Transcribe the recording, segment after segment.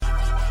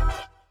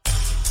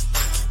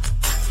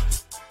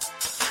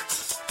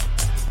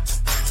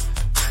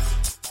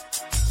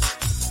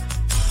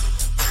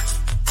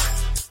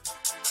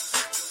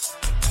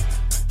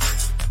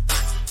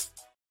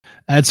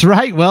That's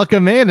right.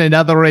 Welcome in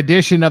another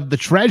edition of the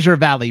Treasure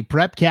Valley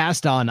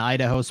Prepcast on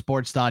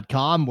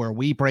idahosports.com, where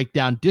we break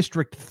down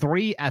District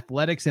 3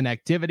 athletics and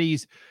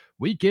activities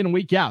week in,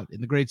 week out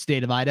in the great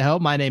state of Idaho.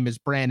 My name is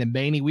Brandon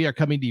Bainey. We are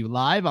coming to you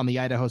live on the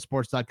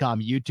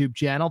idahosports.com YouTube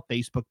channel,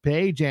 Facebook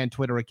page, and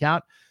Twitter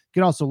account.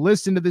 You can also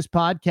listen to this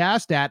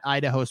podcast at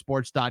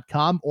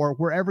idahosports.com or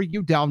wherever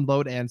you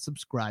download and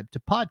subscribe to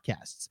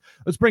podcasts.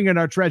 Let's bring in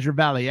our Treasure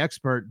Valley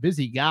expert,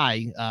 busy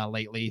guy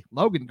lately,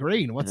 Logan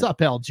Green. What's up,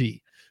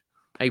 LG?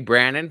 Hey,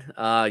 Brandon.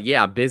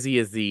 Yeah, busy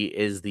is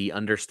the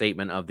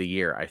understatement of the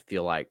year, I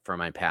feel like, for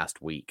my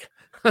past week.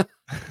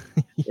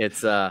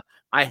 It's I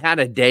had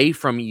a day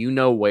from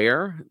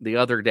where the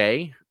other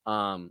day.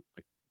 A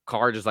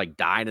car just like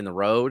died in the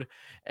road,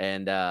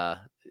 and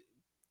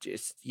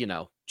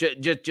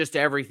just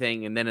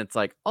everything. And then it's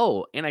like,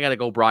 oh, and I got to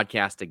go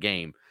broadcast a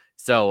game.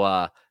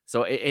 So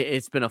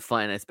it's been a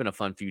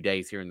fun few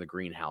days here in the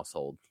Green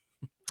household.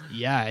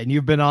 Yeah, and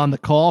you've been on the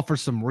call for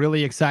some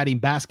really exciting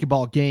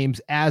basketball games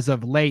as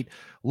of late.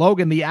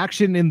 Logan, the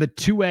action in the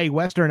 2A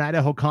Western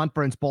Idaho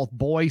Conference, both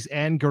boys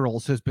and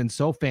girls, has been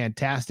so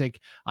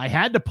fantastic. I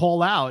had to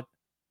pull out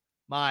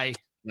my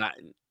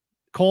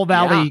Cole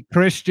Valley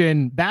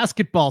Christian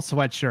basketball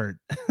sweatshirt.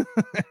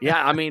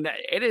 Yeah, I mean,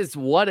 it is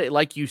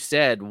like you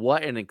said,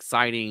 what an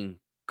exciting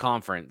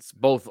conference,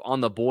 both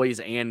on the boys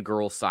and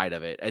girls side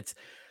of it.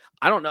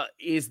 I don't know,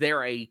 is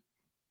there a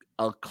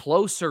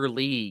closer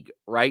league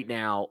right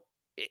now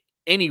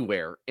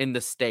anywhere in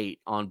the state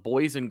on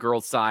boys and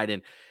girls side?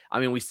 And I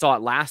mean, we saw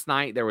it last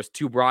night. There was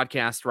 2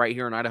 broadcasts right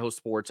here in Idaho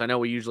Sports. I know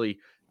we usually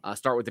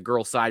start with the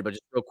girls side, but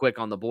just real quick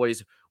on the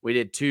boys, we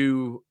did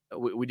two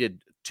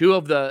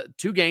of the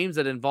 2 games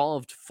that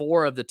involved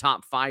 4 of the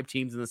top 5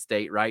 teams in the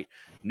state, right?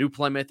 New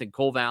Plymouth and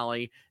Cole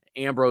Valley,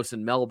 Ambrose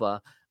and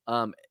Melba.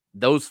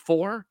 Those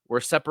 4 were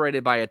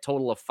separated by a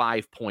total of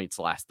 5 points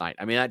last night.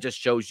 I mean, that just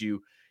shows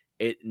you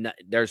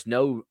there's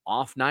no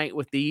off night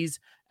with these,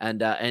 and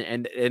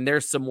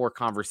there's some more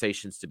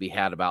conversations to be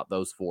had about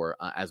those 4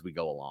 as we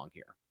go along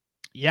here.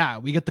 Yeah,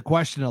 we get the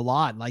question a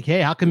lot, like,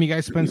 hey, how come you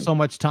guys spend so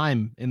much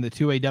time in the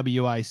 2A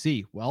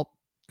WIC? Well,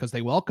 because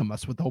they welcome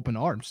us with open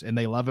arms, and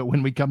they love it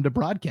when we come to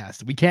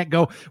broadcast. We can't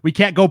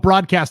go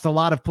broadcast a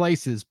lot of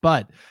places,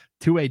 but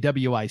 2A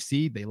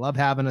WIC, they love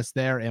having us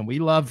there, and we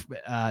love.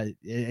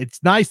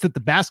 It's nice that the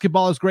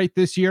basketball is great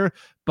this year,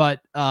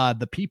 but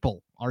the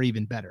people are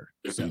even better.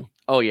 So.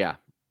 Oh yeah.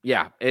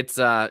 It's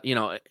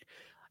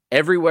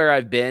everywhere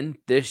I've been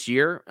this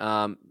year,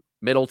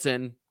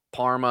 Middleton,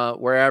 Parma,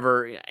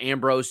 wherever,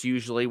 Ambrose,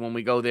 usually when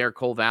we go there,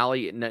 Cole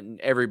Valley, and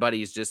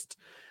everybody's just.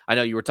 I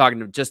know you were talking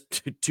to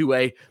just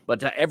 2A,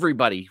 but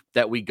everybody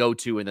that we go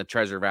to in the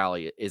Treasure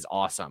Valley is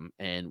awesome,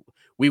 and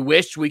we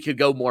wish we could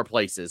go more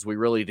places. We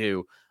really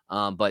do.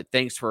 But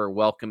thanks for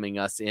welcoming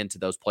us into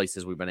those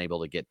places we've been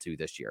able to get to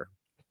this year.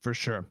 For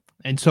sure.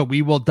 And so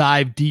we will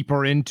dive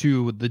deeper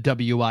into the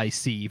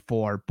WIC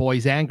for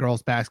boys and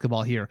girls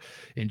basketball here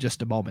in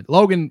just a moment.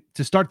 Logan,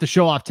 to start the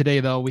show off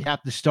today, though, we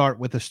have to start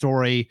with a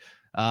story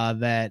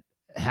that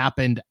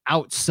happened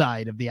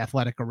outside of the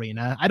athletic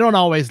arena. I don't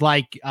always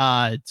like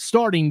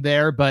starting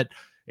there, but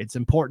it's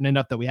important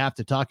enough that we have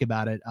to talk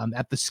about it.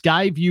 At the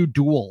Skyview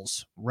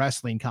Duels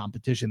wrestling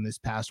competition this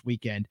past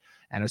weekend,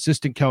 an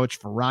assistant coach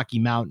for Rocky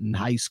Mountain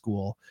High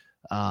School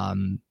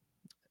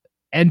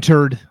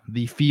entered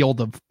the field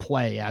of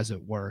play, as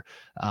it were.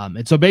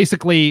 And so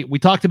basically, we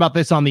talked about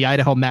this on the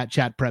Idaho Mat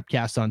Chat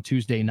Prepcast on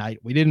Tuesday night.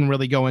 We didn't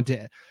really go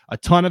into a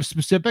ton of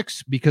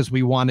specifics because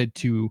we wanted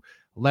to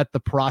let the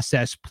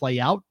process play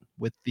out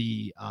with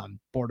the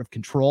Board of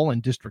Control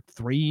and District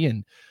 3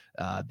 and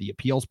the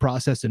appeals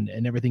process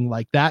and everything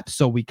like that.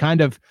 So we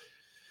kind of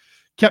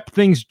kept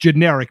things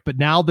generic, but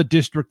now the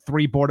District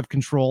 3 Board of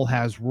Control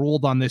has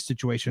ruled on this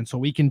situation, so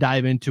we can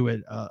dive into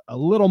it a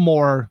little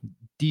more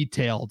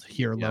detailed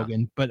here,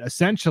 Logan. But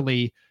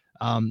essentially,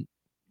 an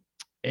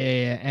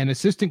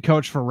assistant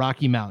coach for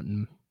Rocky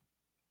Mountain,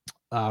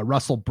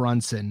 Russell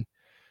Brunson,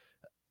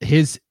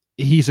 he's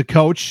a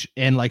coach,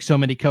 and like so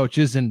many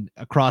coaches and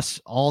across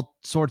all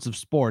sorts of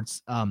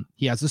sports,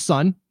 he has a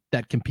son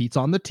that competes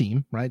on the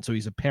team, right? So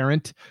he's a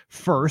parent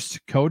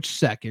first, coach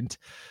second.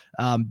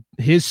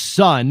 His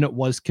son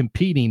was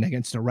competing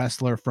against a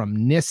wrestler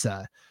from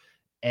NISA,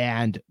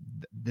 and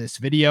this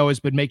video has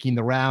been making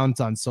the rounds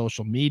on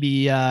social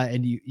media,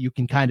 and you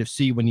can kind of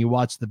see when you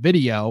watch the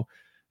video,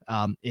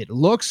 it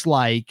looks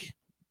like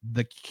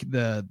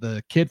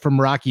the kid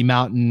from Rocky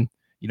Mountain,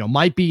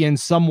 might be in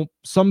some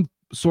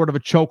sort of a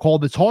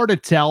chokehold. It's hard to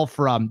tell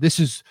from, this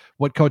is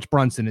what Coach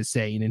Brunson is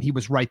saying, and he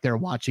was right there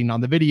watching on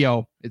the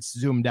video. It's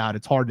zoomed out.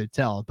 It's hard to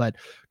tell, but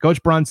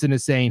Coach Brunson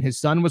is saying his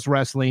son was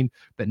wrestling.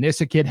 The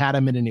NISA kid had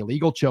him in an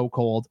illegal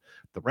chokehold.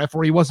 The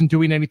referee wasn't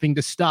doing anything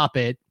to stop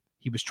it.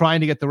 He was trying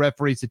to get the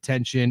referee's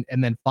attention.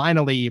 And then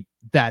finally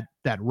that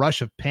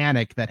rush of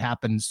panic that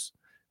happens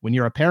when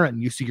you're a parent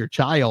and you see your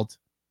child,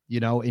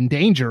 in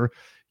danger,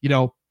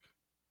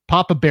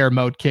 Papa Bear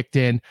mode kicked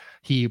in.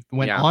 He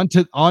went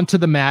onto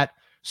the mat,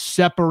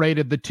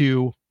 separated the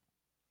two,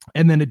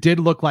 and then it did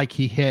look like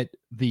he hit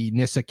the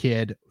NISA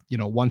kid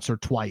once or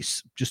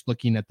twice just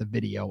looking at the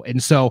video.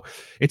 And so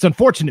it's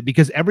unfortunate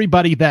because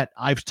everybody that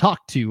I've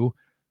talked to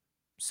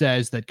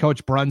says that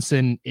Coach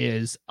Brunson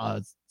is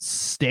a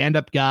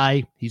stand-up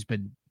guy. He's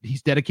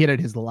dedicated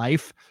his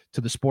life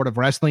to the sport of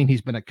wrestling.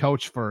 He's been a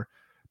coach for,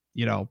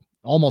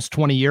 almost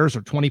 20 years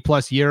or 20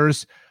 plus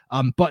years.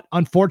 But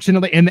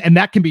unfortunately, and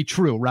that can be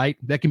true, right?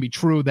 That can be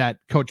true that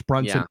Coach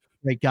Brunson is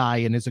a great guy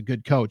and is a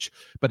good coach,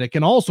 but it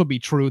can also be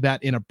true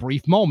that in a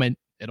brief moment,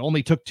 it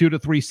only took 2 to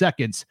 3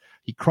 seconds.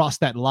 He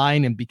crossed that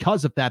line, and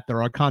because of that,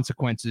 there are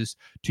consequences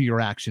to your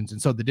actions.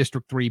 And so the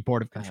District 3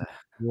 Board of Control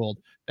ruled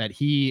that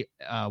he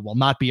will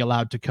not be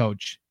allowed to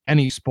coach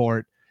any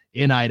sport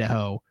in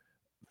Idaho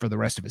for the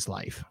rest of his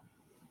life.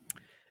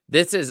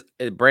 This is,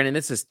 Brandon,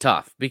 this is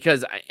tough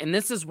because,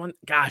 this is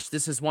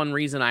one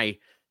reason I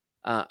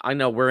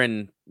know we're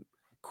in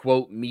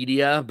quote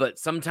media, but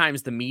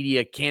sometimes the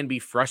media can be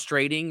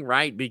frustrating,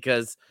 right?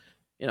 Because,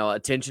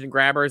 attention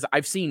grabbers.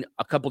 I've seen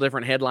a couple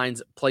different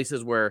headlines,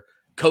 places where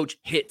coach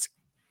hits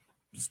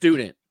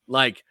student.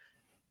 Like,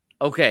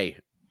 okay,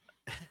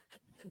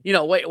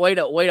 way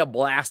to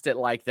blast it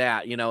like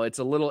that. It's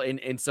a little,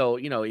 and so,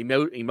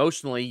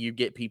 emotionally you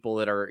get people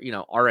that are,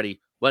 already,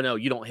 well, no,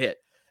 you don't hit.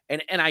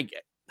 And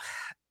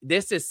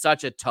this is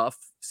such a tough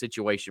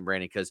situation,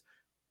 Brandon, because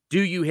do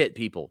you hit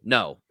people?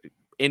 No.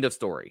 End of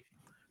story.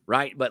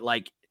 Right. But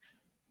like,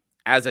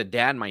 as a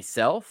dad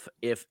myself,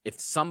 if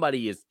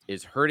somebody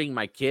is hurting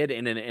my kid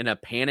in a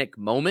panic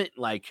moment,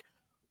 like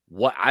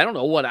what, I don't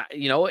know what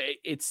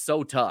it's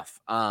so tough.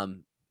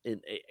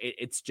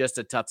 It's just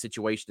a tough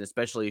situation,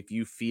 especially if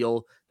you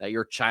feel that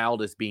your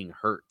child is being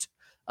hurt.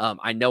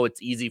 I know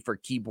it's easy for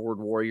keyboard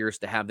warriors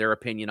to have their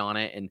opinion on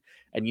it. And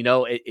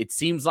it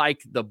seems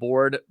like the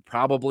board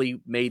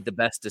probably made the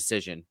best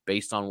decision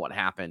based on what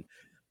happened,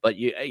 but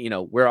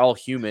we're all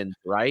human,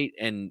 right?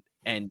 And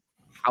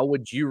how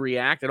would you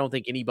react? I don't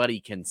think anybody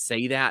can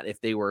say that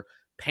if they were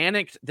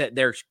panicked that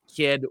their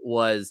kid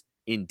was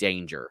in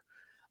danger.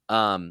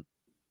 That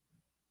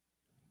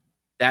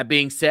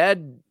being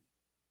said,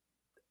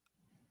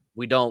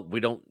 we don't,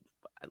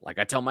 like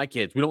I tell my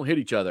kids, we don't hit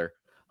each other.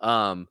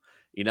 And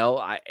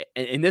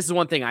this is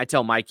one thing I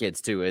tell my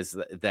kids too, is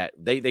that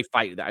they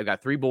fight. I've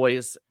got 3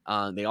 boys.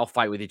 They all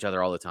fight with each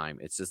other all the time.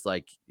 It's just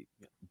like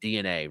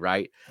DNA,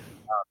 right?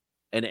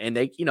 And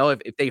they,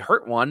 if they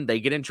hurt one,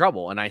 they get in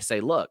trouble. And I say,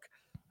 look,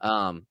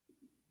 I'm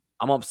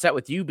upset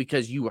with you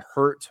because you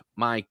hurt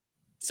my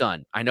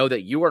son. I know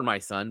that you are my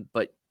son,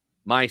 but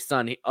my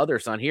other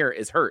son here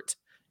is hurt.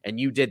 And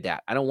you did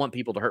that. I don't want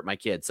people to hurt my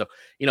kid. So,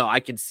 I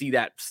can see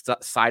that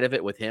side of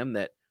it with him,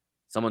 that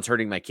someone's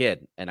hurting my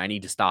kid and I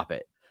need to stop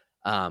it.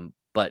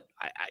 But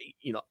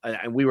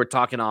and we were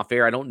talking off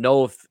air. I don't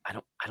know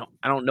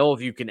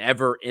if you can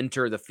ever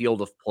enter the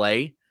field of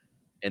play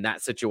in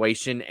that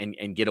situation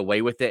and get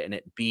away with it and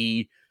it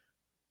be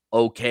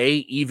okay,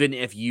 even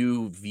if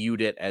you viewed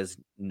it as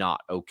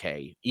not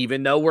okay,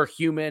 even though we're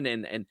human.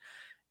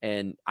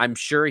 And I'm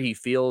sure he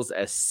feels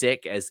as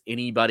sick as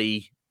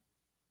anybody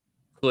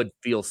could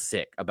feel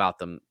sick about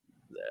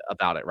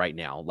it right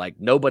now. Like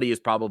nobody is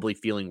probably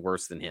feeling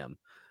worse than him.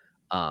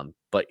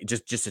 But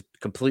just a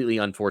completely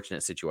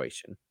unfortunate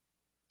situation.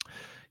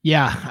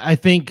 Yeah, I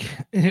think,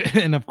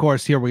 and of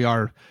course, here we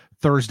are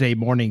Thursday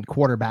morning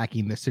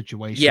quarterbacking the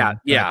situation.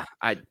 Yeah.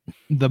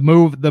 The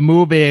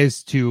move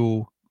is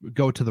to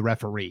go to the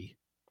referee,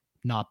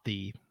 not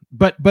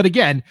but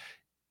again,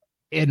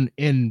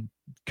 in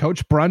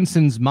Coach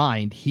Brunson's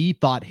mind, he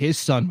thought his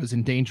son was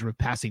in danger of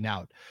passing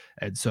out.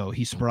 And so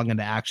he sprung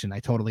into action. I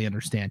totally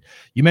understand.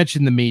 You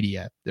mentioned the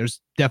media.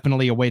 There's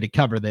definitely a way to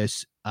cover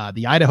this.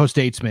 The Idaho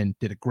Statesman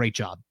did a great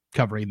job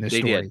covering this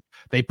story.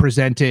 They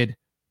presented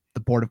the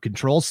Board of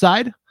Control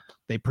side.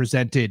 They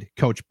presented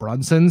Coach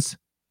Brunson's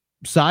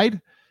side,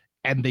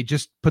 and they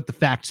just put the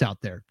facts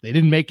out there. They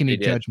didn't make any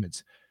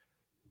judgments.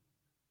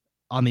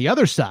 On the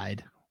other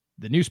side,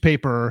 the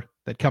newspaper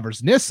that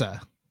covers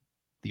NISA,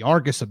 the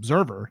Argus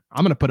Observer,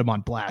 I'm going to put them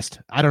on blast.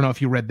 I don't know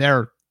if you read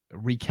their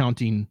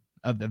recounting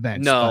of the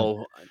events.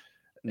 No.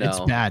 It's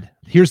bad.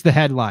 Here's the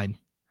headline.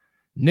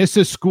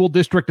 NISA school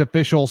district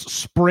officials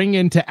spring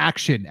into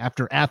action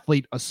after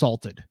athlete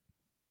assaulted.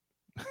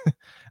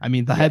 I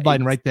mean, the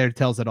headline right there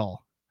tells it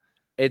all.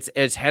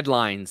 It's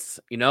headlines,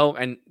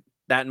 and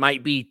that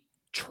might be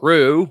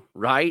true,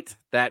 right?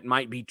 That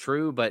might be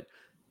true, but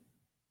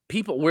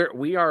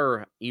we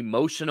are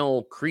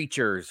emotional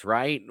creatures,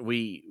 right?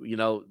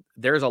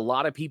 There's a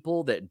lot of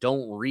people that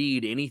don't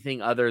read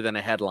anything other than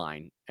a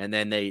headline, and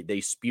then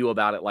they spew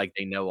about it like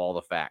they know all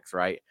the facts,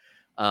 right?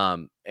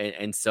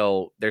 And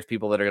so there's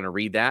people that are going to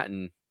read that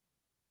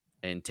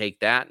and take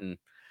that, and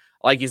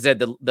like you said,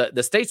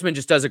 the Statesman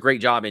just does a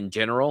great job in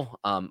general,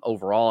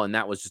 overall, and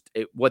that was just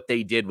what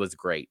they did was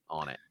great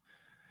on it.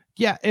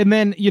 Yeah, and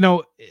then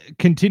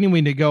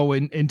continuing to go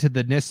into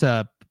the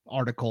NISA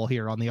article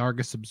here on the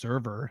Argus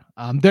Observer,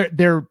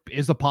 there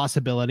is a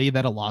possibility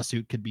that a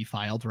lawsuit could be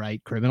filed,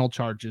 right? Criminal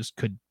charges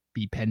could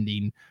be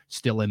pending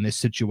still in this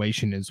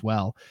situation as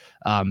well.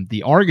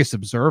 The Argus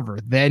Observer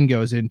then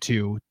goes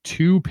into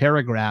 2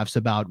 paragraphs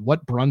about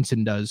what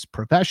Brunson does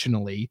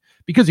professionally,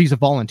 because he's a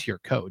volunteer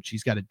coach.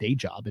 He's got a day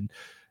job, and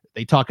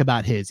they talk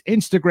about his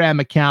Instagram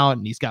account,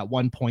 and he's got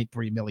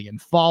 1.3 million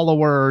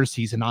followers.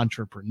 He's an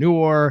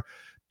entrepreneur.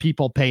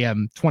 People pay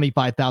him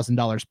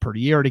 $25,000 per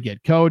year to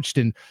get coached.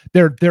 And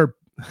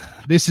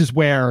this is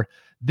where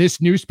this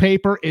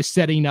newspaper is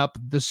setting up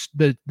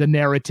the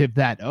narrative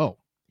that, oh,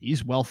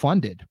 he's well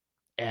funded,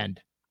 and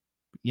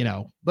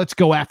let's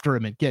go after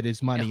him and get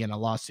his money in a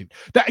lawsuit.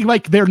 That,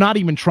 like, they're not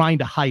even trying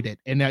to hide it,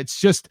 and it's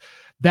just,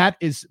 that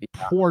is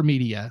poor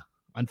media,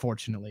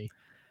 unfortunately.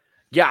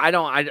 Yeah,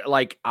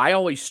 I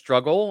always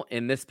struggle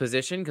in this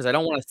position because I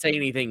don't want to say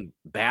anything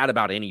bad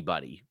about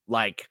anybody.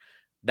 Like,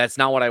 that's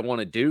not what I want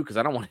to do, because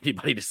I don't want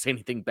anybody to say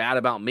anything bad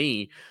about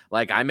me.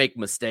 Like, I make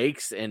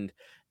mistakes, and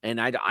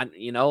I don't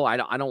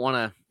want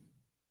to.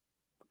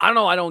 I don't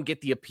know. I don't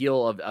get the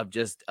appeal of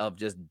just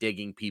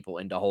digging people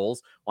into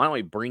holes. Why don't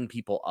we bring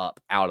people up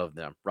out of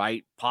them,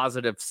 right?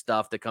 Positive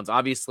stuff that comes.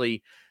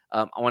 Obviously,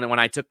 when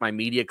I took my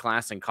media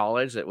class in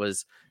college, it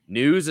was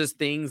news is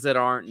things that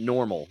aren't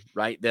normal,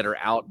 right? That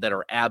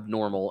are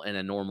abnormal in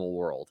a normal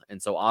world.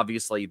 And so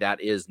obviously that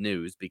is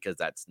news, because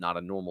that's not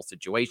a normal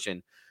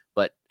situation,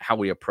 but how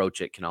we approach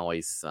it can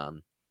always,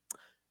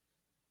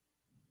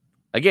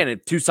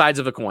 again, 2 sides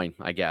of a coin,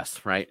 I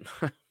guess, right?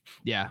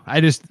 Yeah,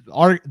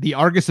 the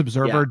Argus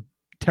Observer,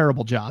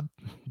 terrible job,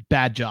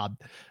 bad job.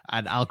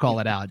 I'll call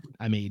it out.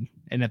 I mean,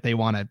 and if they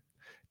want to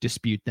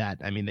dispute that,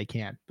 I mean, they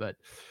can't. But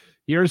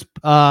here's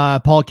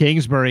Paul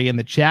Kingsbury in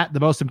the chat. The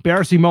most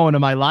embarrassing moment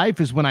of my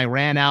life is when I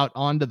ran out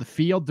onto the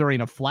field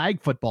during a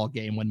flag football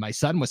game when my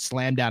son was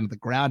slammed down to the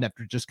ground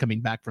after just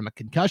coming back from a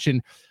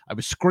concussion. I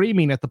was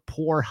screaming at the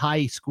poor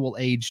high school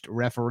aged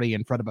referee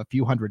in front of a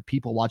few hundred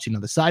people watching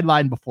on the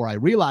sideline before I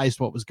realized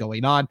what was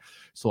going on.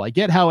 So I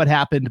get how it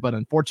happened, but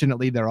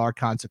unfortunately there are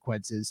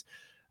consequences.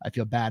 I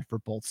feel bad for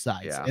both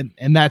sides. Yeah.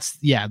 And that's,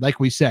 like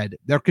we said,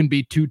 there can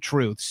be 2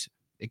 truths.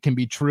 It can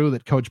be true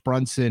that Coach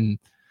Brunson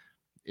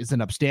is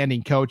an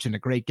upstanding coach and a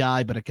great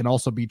guy, but it can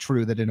also be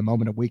true that in a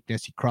moment of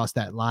weakness, he crossed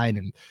that line,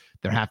 and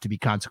there have to be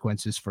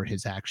consequences for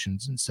his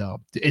actions. And so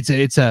it's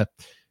a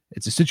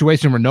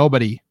situation where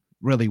nobody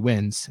really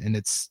wins, and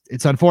it's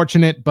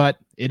unfortunate, but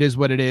it is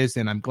what it is.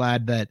 And I'm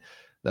glad that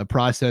the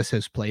process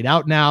has played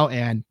out now,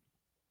 and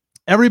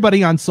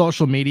everybody on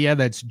social media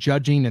that's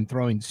judging and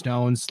throwing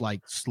stones,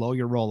 like, slow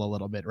your roll a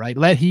little bit, right?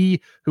 Let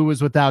he who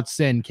was without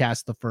sin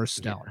cast the first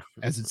stone,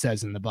 as it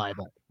says in the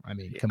Bible. I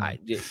mean, come on.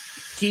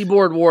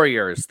 Keyboard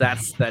warriors.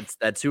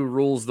 That's who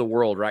rules the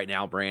world right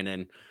now,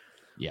 Brandon.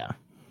 Yeah.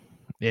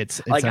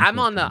 It's like,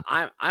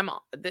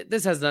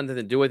 this has nothing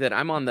to do with it.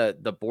 I'm on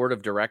the board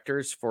of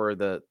directors for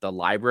the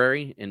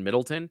library in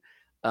Middleton.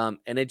 And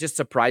it just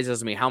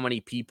surprises me how many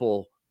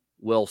people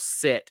will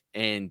sit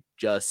and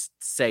just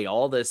say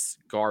all this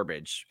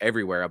garbage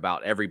everywhere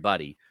about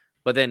everybody,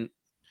 but then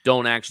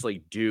don't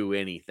actually do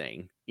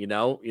anything. You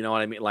know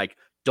what I mean? Like,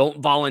 don't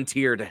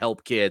volunteer to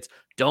help kids.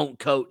 Don't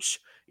coach.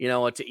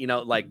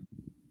 Like,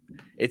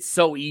 it's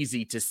so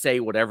easy to say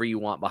whatever you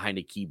want behind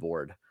a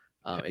keyboard.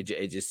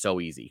 It's just so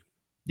easy.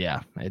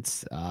 Yeah,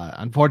 it's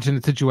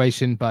unfortunate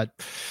situation, but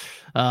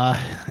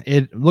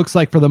it looks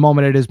like for the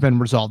moment it has been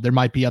resolved. There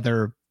might be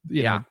other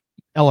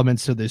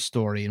elements to this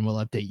story, and we'll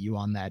update you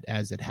on that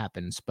as it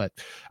happens. But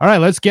all right,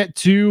 let's get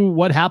to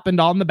what happened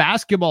on the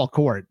basketball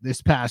court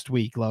this past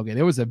week, Logan.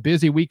 It was a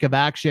busy week of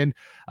action.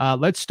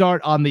 Let's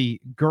start on the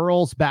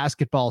girls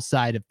basketball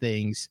side of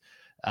things,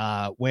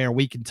 where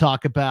we can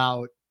talk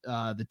about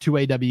the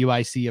 2A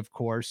WIC, of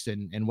course,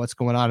 and what's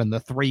going on in the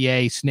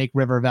 3A Snake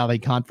River Valley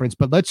Conference.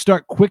 But let's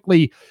start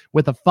quickly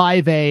with a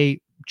 5A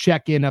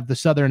check-in of the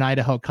Southern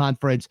Idaho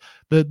Conference.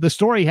 The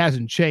story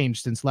hasn't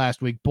changed since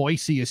last week.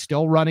 Boise is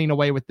still running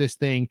away with this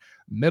thing.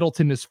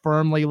 Middleton is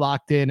firmly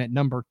locked in at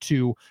number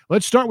 2.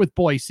 Let's start with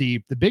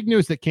Boise. The big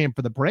news that came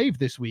for the Brave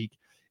this week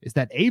is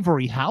that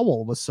Avery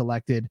Howell was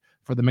selected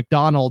for the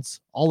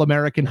McDonald's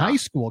All-American High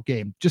School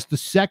game. Just the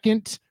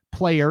second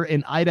player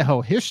in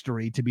Idaho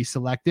history to be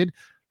selected.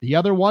 The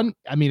other one,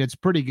 I mean, it's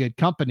pretty good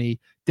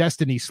company.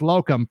 Destiny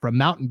Slocum from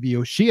Mountain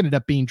View. She ended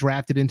up being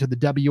drafted into the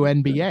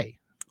WNBA.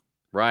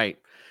 Right.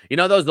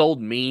 Those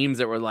old memes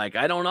that were like,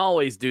 I don't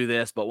always do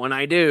this, but when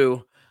I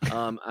do,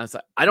 I was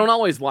like, I don't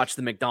always watch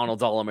the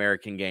McDonald's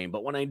All-American game,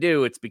 but when I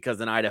do, it's because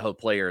an Idaho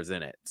player is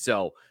in it.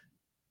 So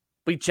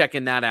be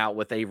checking that out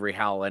with Avery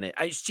Howell in it.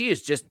 She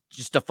is just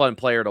a fun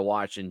player to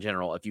watch in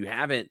general. If you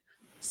haven't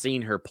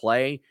seen her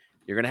play,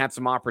 you're going to have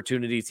some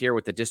opportunities here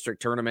with the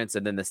district tournaments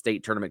and then the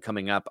state tournament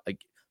coming up.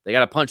 They got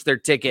to punch their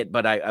ticket,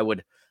 but I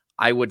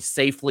would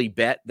safely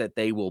bet that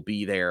they will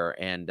be there,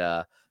 and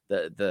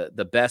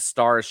the best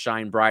stars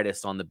shine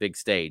brightest on the big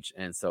stage.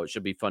 And so it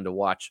should be fun to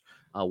watch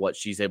what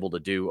she's able to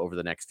do over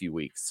the next few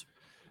weeks.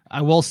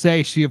 I will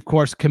say she, of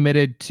course,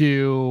 committed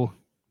to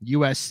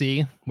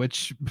USC,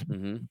 which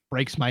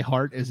breaks my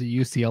heart as a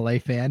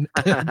UCLA fan.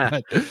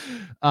 But,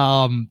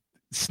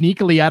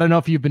 sneakily, I don't know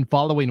if you've been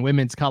following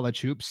women's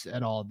college hoops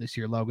at all this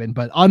year, Logan,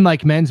 but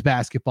unlike men's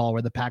basketball,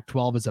 where the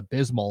Pac-12 is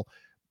abysmal,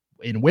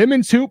 in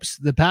women's hoops,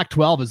 the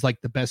Pac-12 is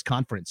like the best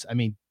conference. I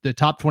mean, the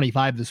top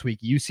 25 this week,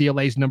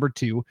 UCLA is number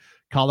 2,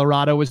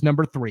 Colorado is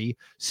number 3,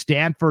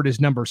 Stanford is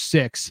number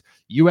 6,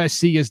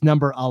 USC is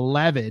number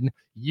 11,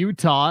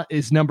 Utah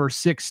is number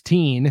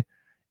 16,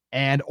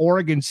 and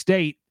Oregon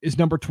State is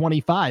number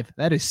 25.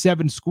 That is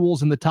 7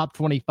 schools in the top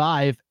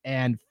 25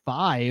 and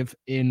 5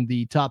 in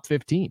the top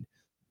 15.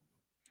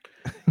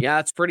 Yeah,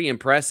 it's pretty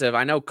impressive.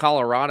 I know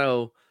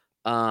Colorado,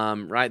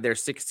 right, they're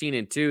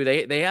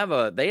 16-2. They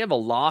have a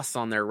loss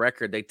on their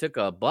record. They took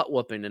a butt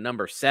whooping to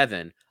number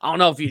 7. I don't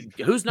know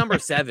who's number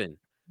 7.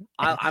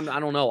 I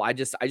don't know. I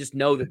just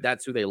know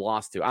that's who they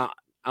lost to. I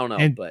don't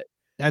know, but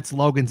that's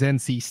Logan's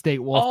NC State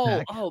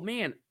Wolfpack. Oh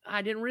man,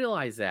 I didn't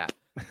realize that.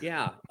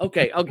 Yeah.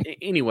 Okay.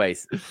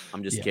 Anyways,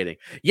 I'm just kidding.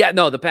 Yeah.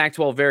 No, the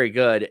Pac-12 very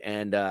good,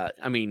 and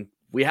I mean,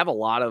 we have a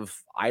lot of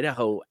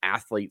Idaho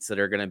athletes that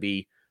are going to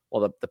be.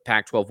 Well, the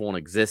Pac-12 won't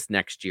exist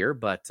next year,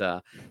 but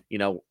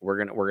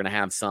we're gonna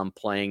have some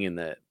playing in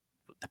the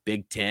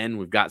Big Ten.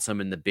 We've got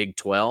some in the Big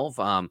 12.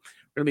 We're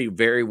gonna be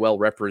very well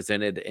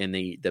represented in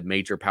the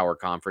major power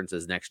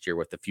conferences next year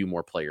with a few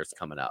more players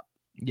coming up.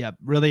 Yep,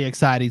 really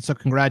exciting. So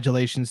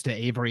congratulations to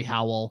Avery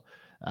Howell.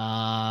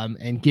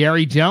 And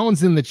Gary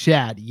Jones in the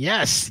chat.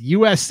 Yes,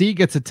 USC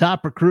gets a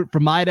top recruit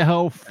from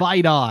Idaho.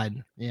 Fight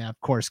on. Yeah, of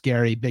course,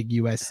 Gary, big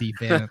USC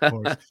fan, of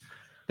course.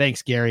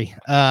 Thanks, Gary.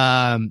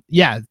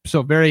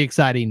 So very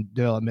exciting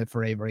development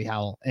for Avery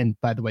Howell. And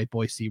by the way,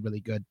 Boise, really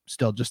good.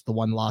 Still just the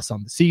one loss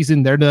on the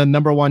season. They're the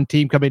number 1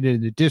 team coming into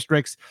the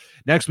districts.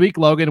 Next week,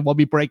 Logan, we'll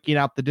be breaking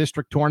out the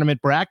district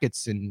tournament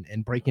brackets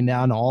and breaking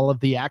down all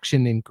of the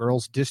action in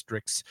girls'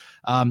 districts.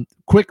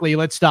 Quickly,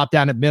 let's stop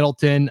down at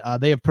Middleton.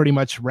 They have pretty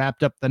much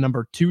wrapped up the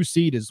number 2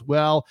 seed as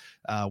well.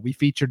 We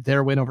featured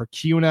their win over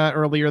CUNA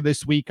earlier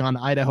this week on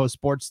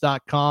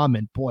idahosports.com.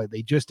 And boy,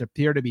 they just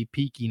appear to be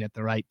peaking at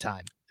the right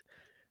time.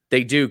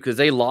 They do, because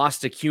they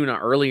lost to CUNA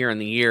earlier in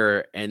the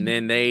year, and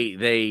then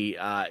they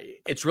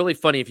it's really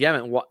funny. If you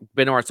haven't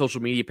been to our social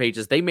media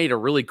pages, they made a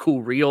really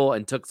cool reel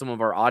and took some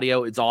of our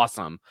audio. It's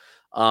awesome.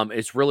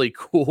 It's really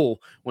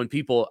cool when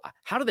people,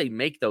 how do they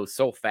make those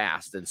so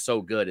fast and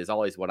so good is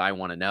always what I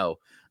want to know.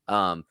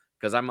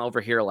 Because I'm over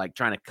here like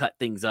trying to cut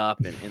things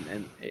up,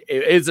 and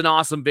it's an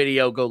awesome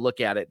video. Go look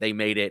at it. They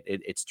made it.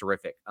 It's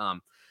terrific.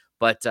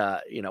 But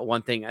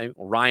one thing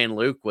Ryan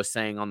Luke was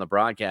saying on the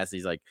broadcast,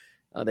 he's like,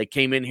 they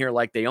came in here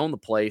like they own the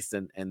place,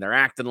 and they're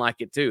acting like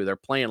it too. They're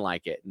playing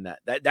like it. And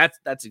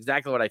that's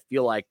exactly what I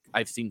feel like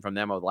I've seen from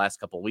them over the last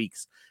couple of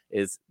weeks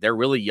is they're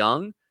really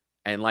young.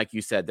 And like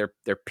you said,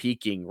 they're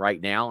peaking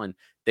right now, and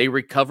they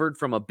recovered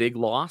from a big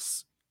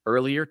loss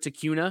earlier to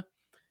CUNA.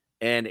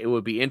 And it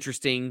would be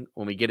interesting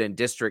when we get in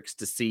districts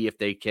to see if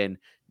they can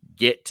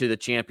get to the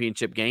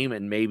championship game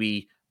and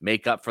maybe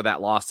make up for that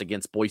loss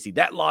against Boise.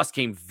 That loss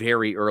came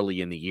very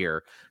early in the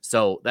year.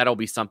 So that'll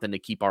be something to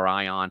keep our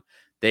eye on.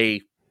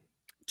 They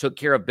took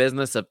care of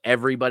business of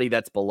everybody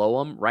that's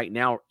below them. Right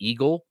now,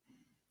 Eagle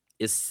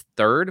is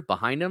 3rd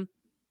behind them,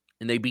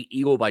 and they beat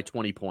Eagle by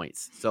 20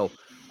 points. So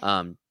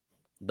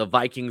the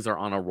Vikings are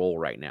on a roll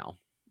right now.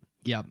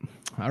 Yep.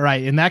 All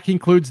right. And that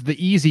concludes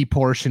the easy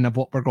portion of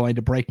what we're going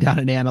to break down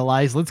and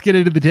analyze. Let's get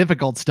into the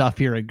difficult stuff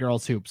here in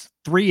girls hoops.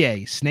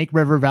 3A, Snake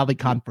River Valley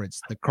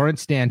Conference, the current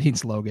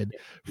standings, Logan.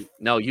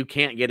 No, you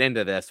can't get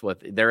into this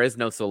there is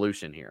no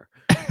solution here.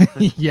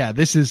 Yeah,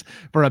 this is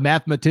for a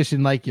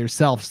mathematician like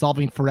yourself.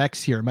 Solving for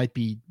X here might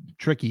be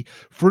tricky.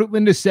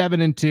 Fruitland is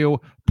 7-2.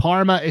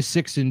 Parma is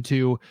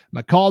 6-2.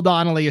 McCall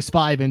Donnelly is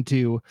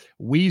 5-2.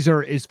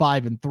 Weiser is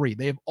 5-3.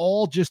 They have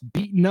all just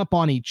beaten up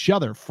on each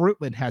other.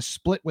 Fruitland has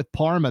split with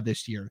Parma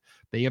this year.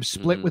 They have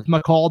split with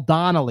McCall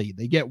Donnelly.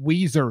 They get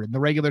Weiser in the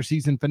regular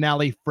season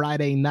finale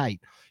Friday night.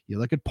 You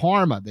look at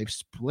Parma, they've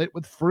split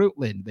with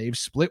Fruitland. They've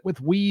split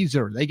with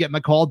Weiser. They get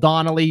McCall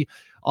Donnelly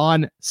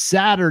on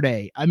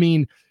Saturday. I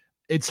mean,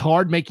 it's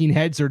hard making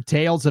heads or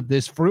tails of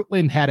this.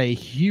 Fruitland had a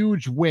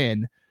huge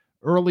win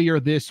earlier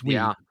this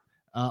week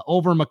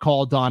over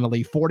McCall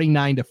Donnelly,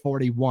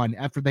 49-41,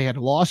 after they had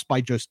lost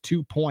by just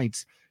 2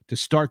 points to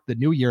start the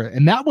new year.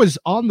 And that was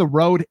on the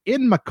road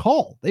in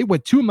McCall. They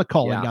went to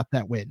McCall and got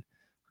that win.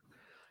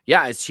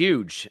 Yeah, it's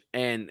huge.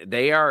 And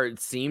they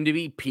seem to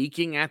be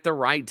peaking at the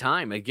right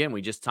time. Again,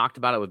 we just talked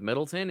about it with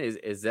Middleton.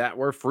 Is that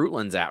where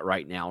Fruitland's at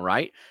right now,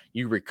 right?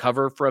 You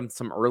recover from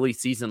some early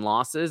season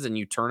losses and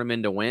you turn them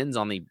into wins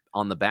on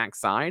the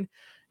backside.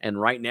 And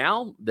right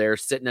now they're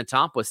sitting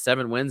atop with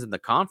 7 wins in the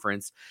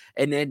conference.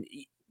 And then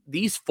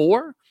these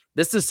 4,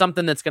 this is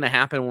something that's going to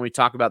happen when we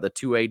talk about the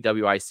 2A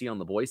WIC on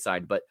the boys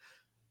side, but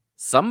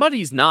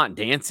somebody's not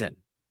dancing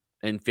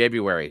in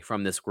February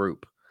from this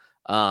group.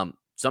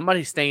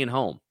 Somebody's staying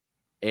home,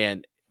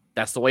 and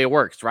that's the way it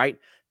works, right?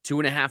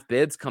 2.5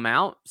 bids come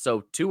out,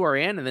 so 2 are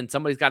in, and then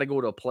somebody's got to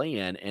go to a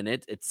play-in, and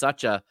it's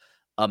such a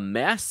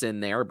mess in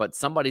there, but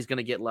somebody's going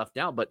to get left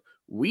out. But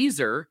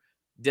Weiser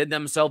did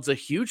themselves a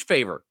huge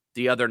favor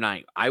the other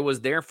night. I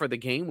was there for the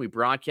game. We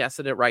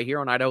broadcasted it right here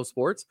on Idaho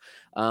Sports.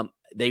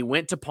 They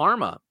went to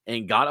Parma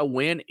and got a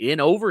win in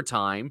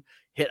overtime,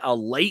 hit a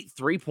late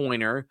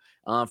three-pointer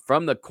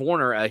from the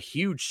corner, a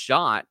huge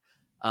shot.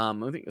 I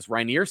think it was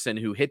Reinierson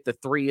who hit the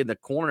three in the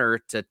corner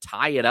to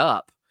tie it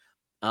up.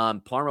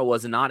 Parma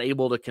was not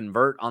able to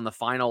convert on the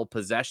final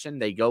possession.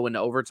 They go into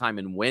overtime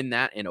and win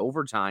that in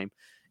overtime.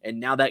 And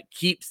now that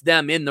keeps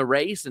them in the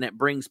race, and it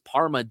brings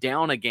Parma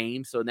down a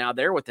game. So now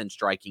they're within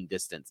striking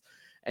distance.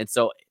 And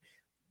so,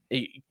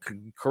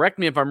 correct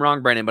me if I'm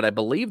wrong, Brandon, but I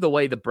believe the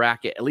way the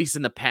bracket, at least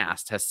in the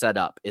past, has set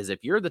up is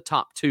if you're the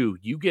top two,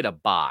 you get a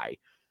bye.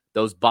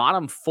 Those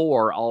bottom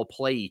four all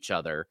play each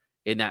other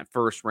in that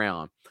first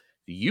round.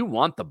 You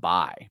want the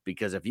bye,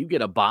 because if you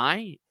get a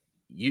bye,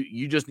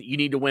 you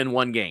need to win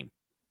one game,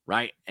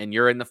 right? And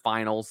you're in the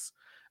finals,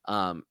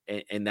 and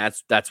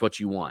that's what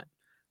you want.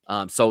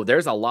 So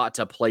there's a lot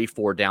to play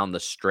for down the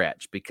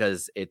stretch,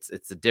 because it's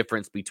the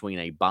difference between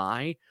a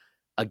bye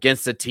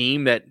against a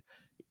team that,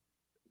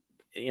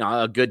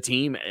 a good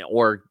team,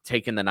 or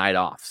taking the night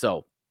off.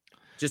 So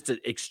just an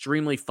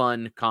extremely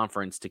fun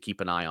conference to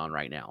keep an eye on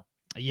right now.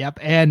 Yep.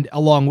 And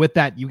along with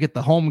that, you get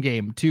the home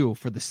game too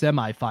for the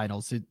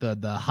semifinals.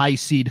 The high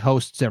seed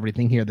hosts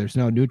everything here. There's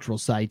no neutral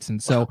sites.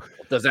 And so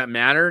does that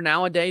matter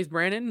nowadays,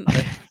 Brandon?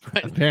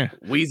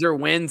 Weiser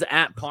wins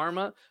at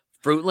Parma.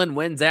 Fruitland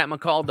wins at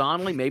McCall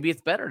Donnelly. Maybe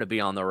it's better to be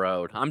on the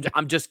road.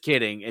 I'm just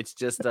kidding. It's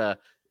just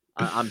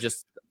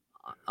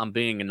I'm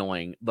being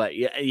annoying, but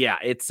yeah,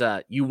 it's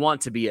you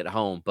want to be at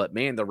home, but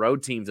man, the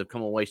road teams have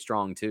come away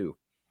strong too.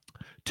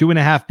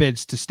 2.5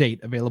 bids to state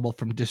available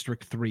from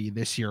District 3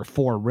 this year.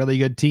 4 really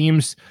good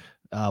teams.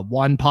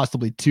 1,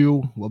 possibly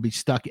 2 will be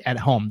stuck at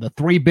home. The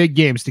 3 big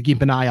games to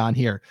keep an eye on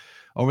here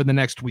over the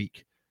next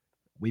week.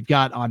 We've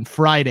got on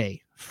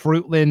Friday,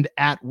 Fruitland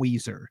at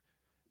Weiser.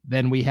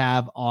 Then we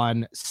have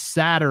on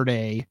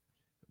Saturday,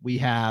 we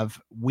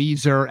have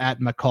Weiser at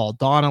McCall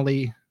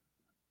Donnelly.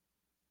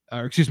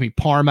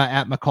 Parma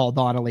at McCall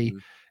Donnelly. Mm-hmm.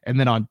 And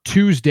then on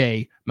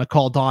Tuesday,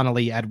 McCall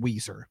Donnelly at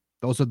Weiser.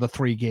 Those are the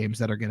 3 games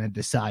that are going to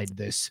decide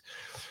this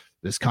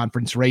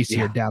conference race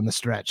here down the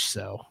stretch.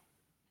 So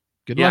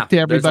good luck to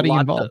everybody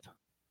involved.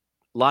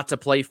 Lot to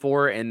play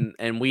for.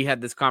 And we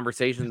had this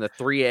conversation, the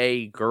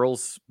 3A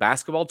girls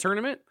basketball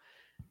tournament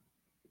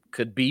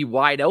could be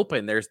wide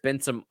open. There's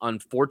been some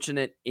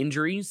unfortunate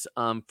injuries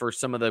for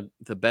some of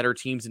the better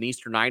teams in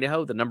Eastern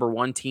Idaho. The number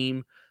 1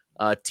 team,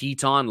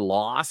 Teton,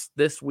 lost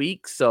this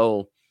week.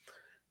 So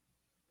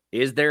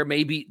is there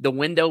maybe the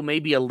window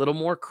maybe a little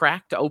more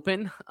cracked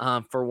open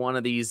for one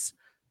of these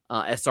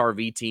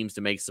SRV teams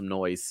to make some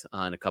noise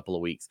in a couple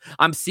of weeks?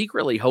 I'm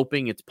secretly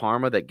hoping it's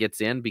Parma that gets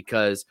in,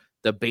 because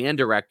the band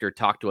director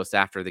talked to us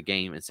after the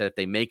game and said if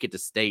they make it to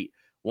state,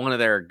 one of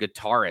their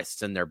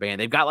guitarists in their band,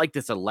 they've got like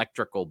this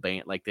electrical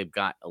band, like they've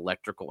got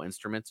electrical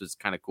instruments, which is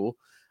kind of cool.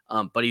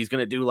 But he's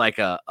going to do like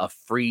a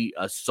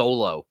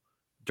solo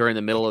during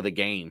the middle of the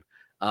game.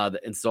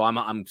 And so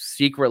I'm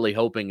secretly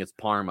hoping it's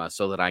Parma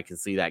so that I can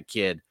see that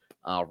kid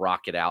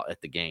rock it out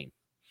at the game.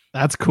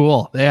 That's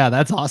cool. Yeah,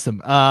 that's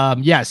awesome.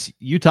 Yes,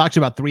 you talked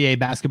about 3A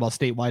basketball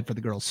statewide for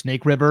the girls.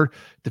 Snake River,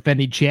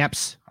 defending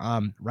champs.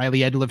 Riley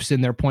Edliff's in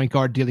their point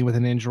guard, dealing with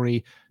an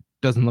injury.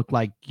 Doesn't look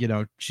like,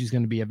 she's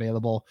going to be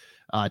available.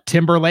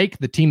 Timberlake,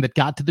 the team that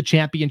got to the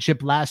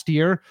championship last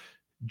year,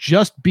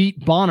 just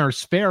beat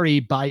Bonner's Ferry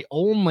by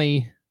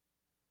only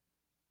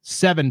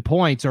 7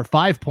 points or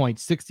 5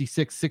 points,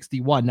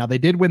 66-61. Now, they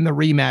did win the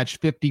rematch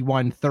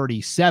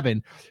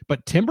 51-37,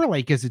 but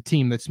Timberlake is a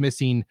team that's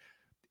missing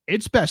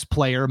its best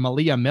player,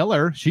 Malia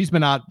Miller. She's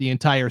been out the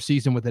entire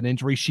season with an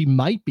injury. She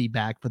might be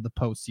back for the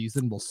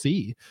postseason. We'll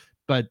see.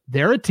 But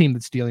they're a team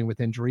that's dealing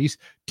with injuries.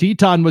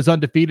 Teton was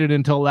undefeated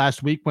until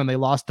last week when they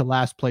lost to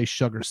last place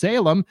Sugar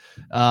Salem.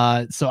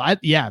 This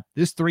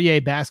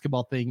 3A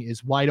basketball thing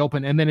is wide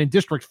open. And then in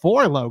District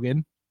 4,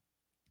 Logan,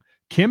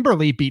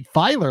 Kimberly beat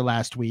Filer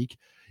last week.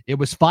 It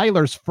was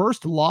Filer's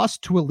first loss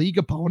to a league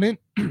opponent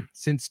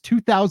since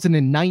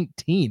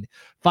 2019.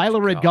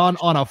 Filer had gone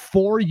on a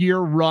 4-year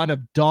run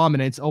of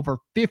dominance over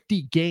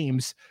 50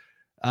 games,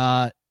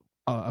 a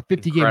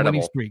 50-game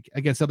winning streak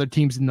against other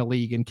teams in the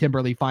league, and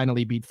Kimberly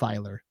finally beat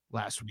Filer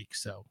last week.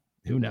 So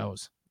who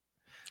knows?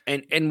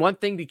 And one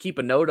thing to keep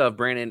a note of,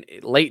 Brandon,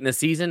 late in the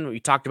season, we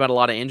talked about a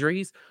lot of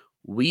injuries.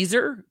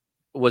 Weiser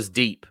was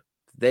deep.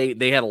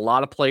 They had a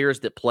lot of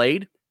players that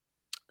played.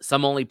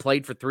 Some only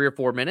played for 3 or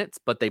 4 minutes,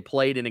 but they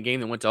played in a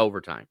game that went to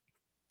overtime.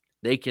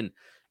 They can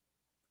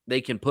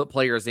put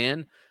players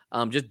in.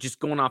 Just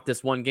going off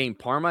this one game,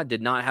 Parma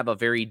did not have a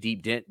very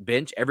deep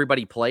bench.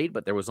 Everybody played,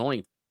 but there was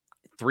only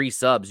 3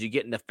 subs. You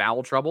get into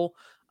foul trouble.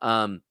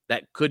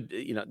 That could,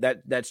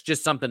 that's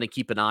just something to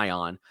keep an eye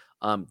on.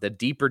 The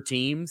deeper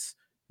teams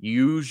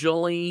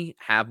usually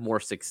have more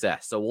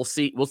success. So we'll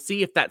see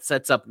if that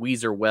sets up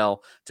Weiser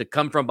well to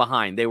come from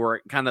behind. They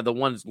were kind of the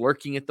ones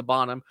lurking at the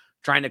bottom,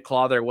 trying to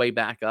claw their way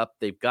back up.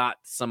 They've got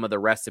some of the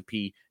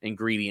recipe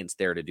ingredients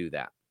there to do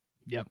that.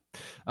 Yep.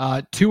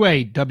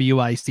 2A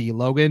WIC,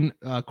 Logan,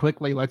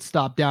 quickly, let's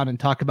stop down and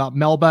talk about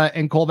Melba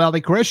and Coal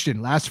Valley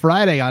Christian. Last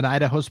Friday on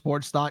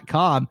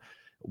idahosports.com,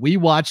 we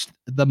watched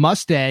the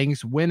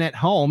Mustangs win at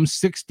home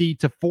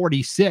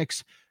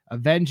 60-46,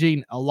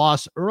 avenging a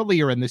loss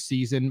earlier in the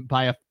season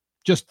by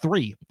just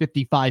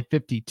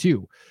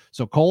 55-52.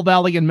 So Cole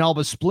Valley and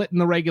Melba split in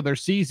the regular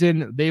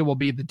season. They will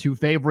be the two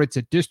favorites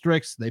at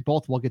districts. They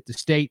both will get to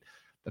state.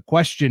 The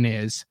question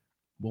is,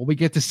 will we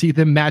get to see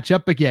them match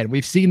up again?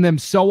 We've seen them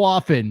so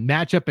often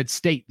match up at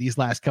state these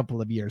last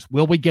couple of years.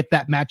 Will we get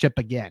that matchup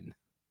again?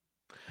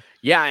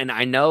 Yeah, and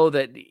I know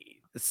that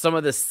some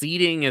of the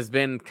seeding has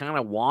been kind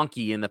of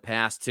wonky in the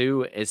past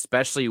too,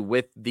 especially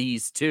with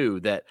these two,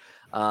 that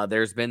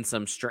there's been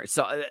some strength.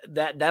 So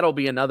that'll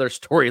be another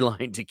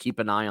storyline to keep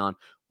an eye on.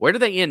 Where do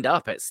they end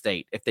up at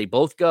state? If they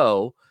both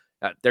go,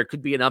 there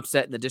could be an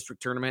upset in the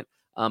district tournament,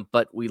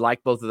 but we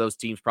like both of those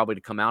teams probably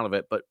to come out of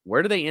it. But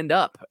where do they end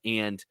up?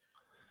 And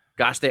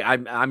gosh,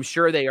 I'm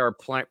sure they are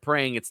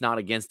praying it's not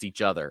against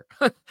each other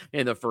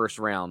in the first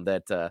round,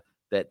 that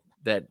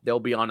they'll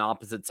be on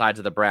opposite sides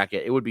of the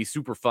bracket. It would be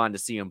super fun to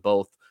see them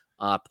both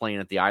playing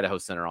at the Idaho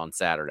Center on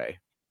Saturday.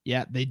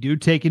 Yeah, they do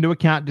take into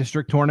account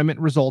district tournament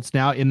results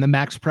now in the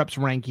Max Preps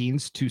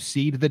rankings to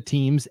seed the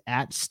teams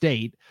at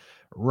state.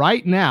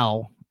 Right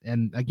now,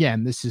 and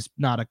again, this is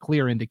not a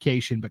clear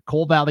indication, but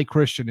Cole Valley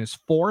Christian is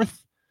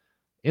 4th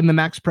in the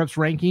Max Preps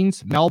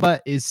rankings.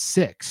 Melba is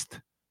 6th.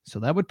 So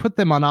that would put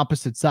them on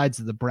opposite sides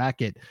of the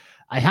bracket.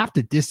 I have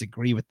to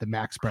disagree with the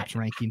Max Preps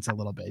rankings a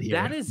little bit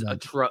here. That is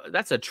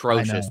that's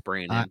atrocious,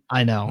 Brandon.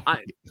 I know.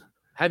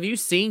 Have you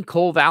seen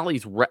Cole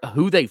Valley's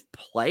who they've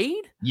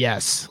played?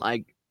 Yes.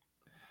 Like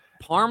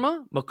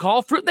Parma,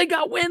 McCall, Fruit. They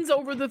got wins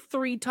over the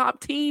 3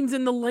 top teams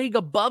in the league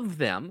above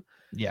them.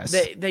 Yes.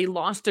 They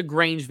lost to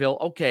Grangeville.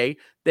 Okay.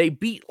 They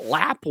beat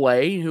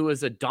Lapway, who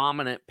is a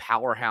dominant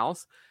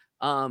powerhouse.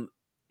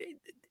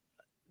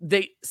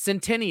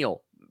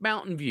 Centennial,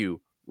 Mountain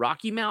View,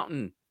 Rocky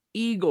Mountain,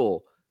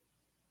 Eagle.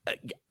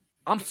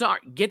 I'm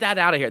sorry. Get that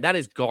out of here. That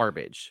is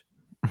garbage.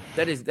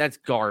 That's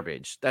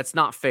garbage. That's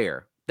not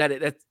fair.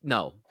 That's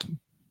no.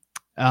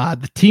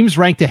 The teams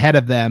ranked ahead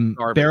of them,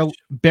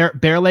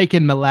 Bear Lake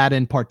and Malad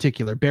in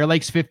particular. Bear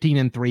Lake's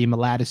 15-3,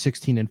 Malad is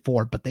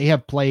 16-4, but they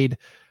have played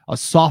a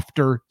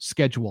softer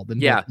schedule than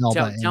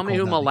Melba. Tell me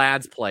who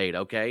Malad's played,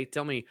 okay?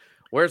 Tell me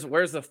where's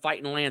the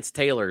Fighting Lance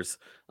Taylors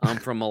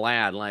from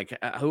Malad? Like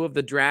who have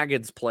the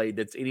Dragons played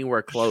that's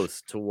anywhere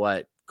close to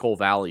what Cole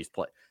Valley's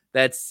played?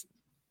 That's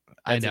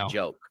a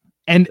joke.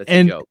 And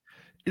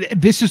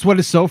this is what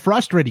is so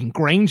frustrating.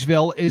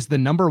 Grangeville is the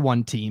number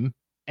 1 team.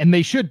 And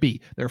they should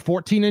be. They're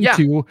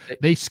 14-2.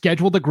 They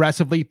scheduled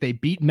aggressively. They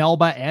beat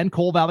Melba and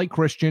Cole Valley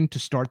Christian to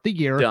start the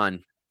year.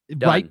 Done.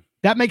 Right?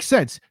 That makes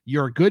sense.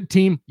 You're a good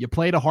team. You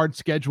played a hard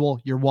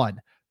schedule. You're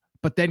won.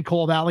 But then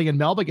Cole Valley and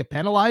Melba get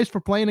penalized for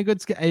playing a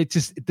good schedule. It's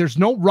just, there's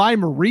no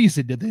rhyme or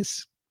reason to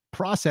this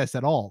process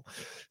at all.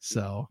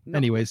 So,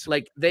 anyways.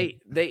 Like they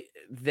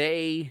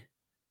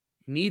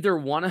neither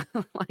one of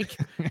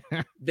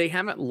they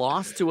haven't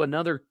lost to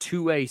another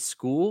 2A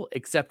school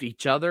except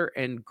each other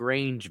and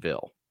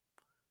Grangeville.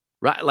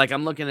 Right, like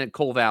I'm looking at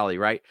Cole Valley,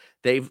 right?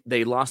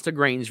 They lost to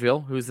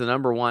Grangeville, who's the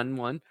number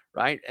 1,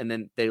 right? And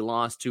then they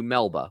lost to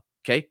Melba.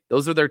 Okay,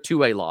 those are their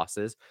 2A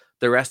losses.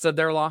 The rest of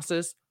their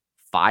losses: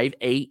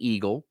 5A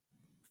Eagle,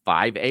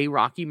 5A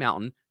Rocky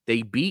Mountain.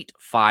 They beat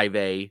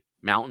 5A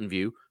Mountain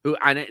View, who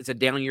and it's a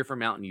down year for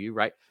Mountain View,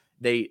 right?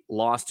 They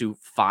lost to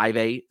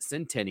 5A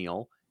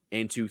Centennial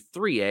and to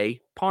 3A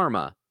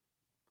Parma.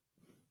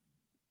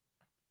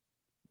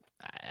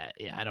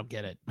 I don't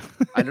get it.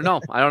 I don't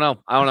know.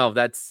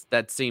 That's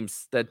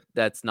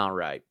not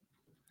right.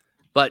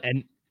 But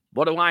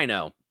what do I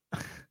know?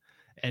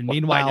 And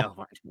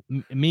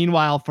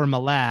meanwhile for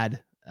Malad,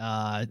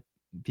 not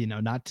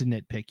to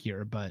nitpick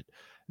here, but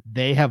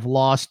they have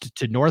lost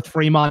to North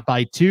Fremont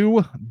by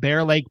 2,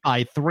 Bear Lake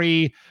by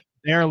 3,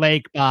 Bear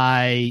Lake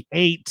by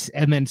 8,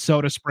 and then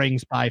Soda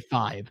Springs by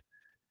 5.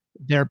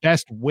 Their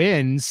best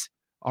wins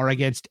are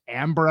against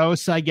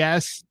Ambrose, I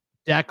guess,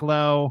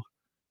 Declo,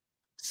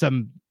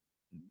 some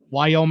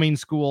Wyoming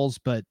schools,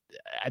 but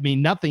I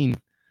mean, nothing.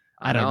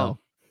 I don't know.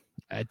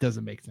 It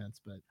doesn't make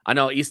sense, but I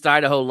know East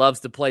Idaho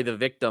loves to play the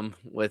victim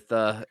with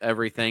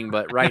everything,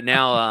 but right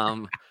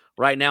now,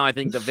 I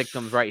think the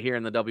victim's right here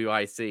in the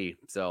WIC.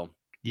 So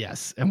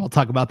yes, and we'll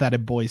talk about that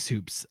in boys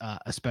hoops,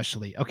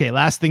 especially. Okay,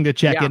 last thing to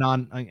check in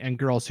on and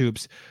girls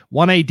hoops: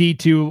 1A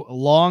D2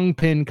 long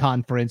pin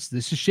conference.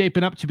 This is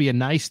shaping up to be a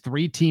nice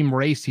 3-team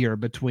race here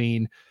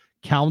between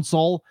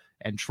Council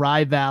and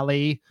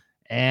Tri-Valley.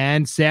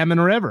 And Salmon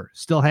River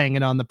still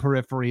hanging on the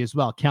periphery as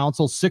well.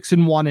 Council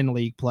 6-1 in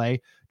league play.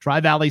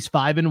 Tri-Valley's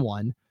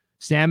 5-1.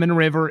 Salmon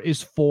River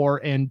is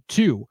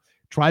 4-2.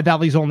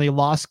 Tri-Valley's only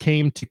loss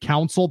came to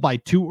Council by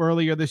 2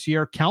 earlier this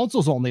year.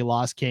 Council's only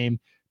loss came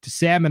to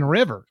Salmon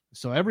River.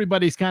 So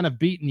everybody's kind of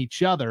beating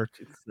each other.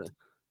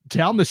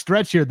 Down the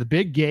stretch here, the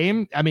big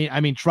game. I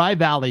mean,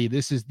 Tri-Valley,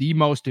 this is the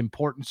most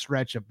important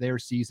stretch of their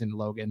season,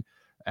 Logan,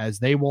 as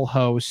they will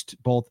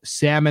host both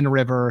Salmon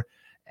River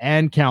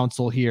and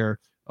Council here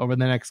over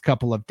the next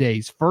couple of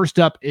days. First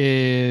up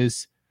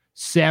is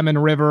Salmon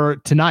River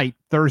tonight,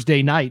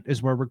 Thursday night,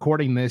 as we're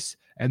recording this.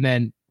 And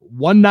then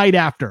one night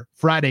after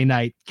Friday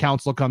night,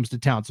 Council comes to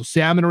town. So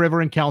Salmon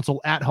River and Council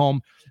at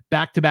home,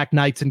 back-to-back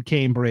nights in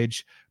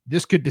Cambridge.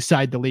 This could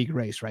decide the league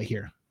race right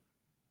here.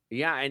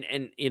 Yeah,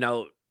 and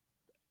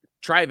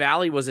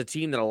Tri-Valley was a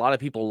team that a lot of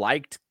people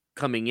liked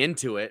coming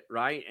into it,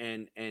 right?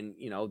 And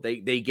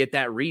they get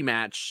that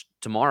rematch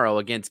tomorrow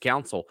against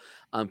Council.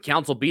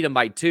 Council beat them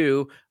by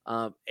 2.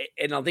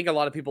 And I think a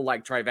lot of people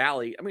like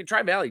Tri-Valley. I mean,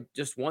 Tri-Valley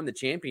just won the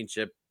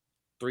championship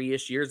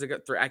 3-ish years ago.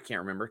 I can't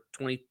remember.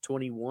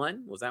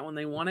 2021 was that when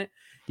they won it?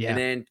 Yeah. And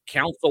then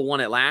Council won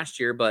it last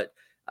year, but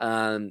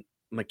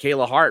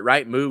Michaela Hart,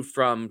 right, moved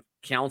from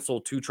Council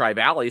to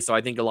Tri-Valley. So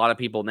I think a lot of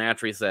people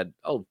naturally said,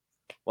 "Oh,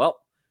 well,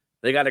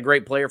 they got a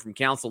great player from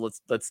Council.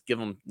 Let's give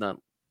them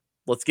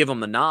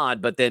the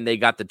nod." But then they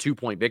got the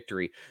 2-point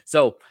victory.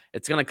 So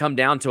it's going to come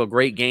down to a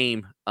great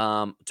game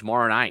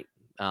tomorrow night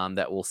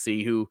that we'll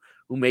see who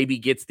maybe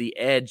gets the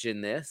edge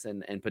in this,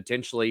 and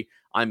potentially,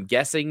 I'm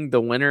guessing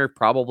the winner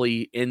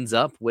probably ends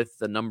up with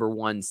the number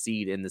 1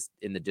 seed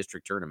in the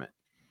district tournament.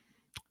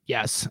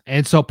 Yes.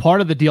 And so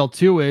part of the deal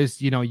too is,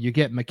 you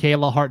get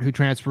Michaela Hart, who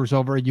transfers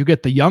over, you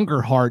get the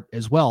younger Hart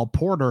as well,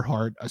 Porter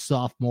Hart, a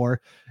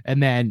sophomore.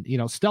 And then,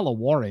 Stella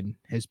Warren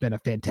has been a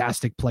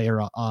fantastic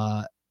player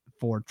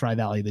for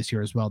Tri-Valley this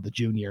year as well, the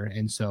junior.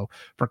 And so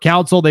for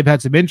Council, they've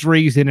had some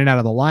injuries in and out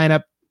of the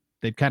lineup.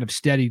 They've kind of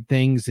steadied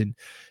things, and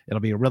it'll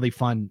be a really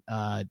fun,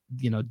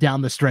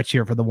 down the stretch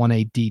here for the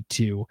 1A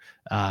D2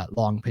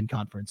 long pin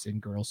conference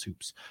in girls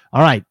hoops.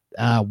 All right.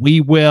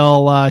 We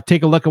will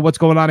take a look at what's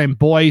going on in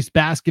boys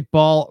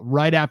basketball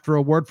right after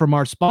a word from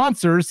our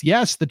sponsors.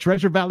 Yes, the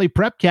Treasure Valley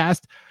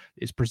Prepcast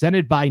is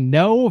presented by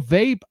No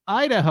Vape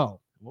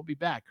Idaho. We'll be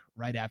back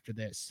right after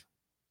this.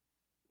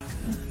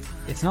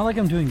 It's not like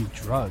I'm doing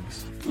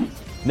drugs.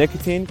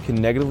 Nicotine can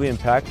negatively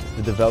impact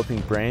the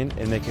developing brain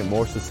and make it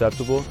more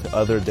susceptible to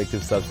other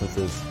addictive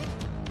substances.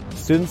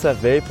 Students that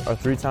vape are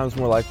 3 times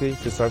more likely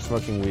to start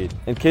smoking weed.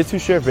 And kids who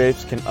share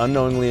vapes can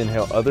unknowingly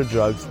inhale other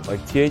drugs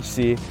like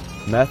THC,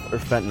 meth, or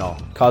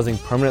fentanyl, causing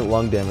permanent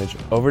lung damage,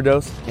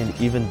 overdose, and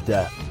even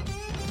death.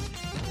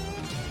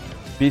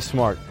 Be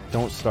smart,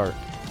 don't start.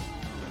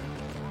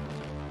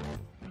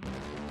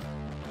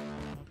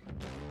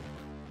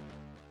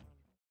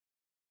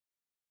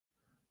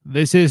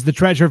 This is the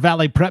Treasure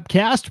Valley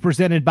Prepcast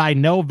presented by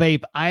No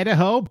Vape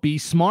Idaho. Be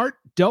smart,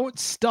 don't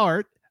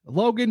start.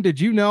 Logan, did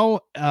you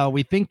know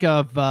we think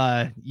of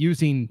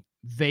using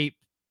vape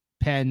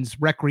pens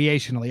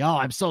recreationally? Oh,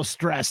 I'm so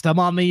stressed. I'm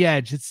on the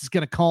edge. It's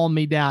going to calm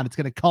me down. It's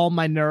going to calm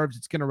my nerves.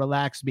 It's going to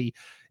relax me.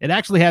 It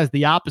actually has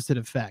the opposite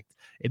effect.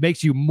 It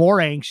makes you more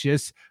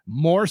anxious,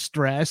 more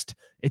stressed.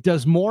 It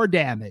does more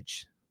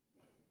damage.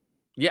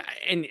 Yeah,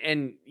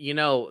 and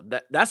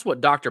that's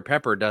what Dr.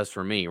 Pepper does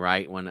for me,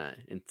 right? When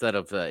instead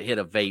of hit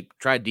a vape,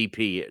 try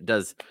DP. It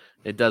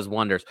does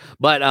wonders.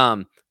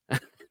 But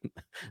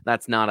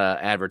that's not an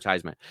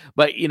advertisement.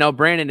 But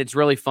Brandon, it's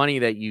really funny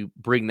that you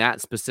bring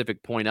that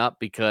specific point up,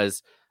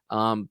 because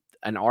an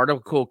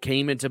article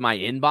came into my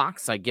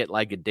inbox. I get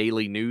like a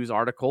daily news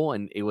article,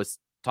 and it was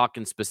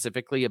talking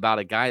specifically about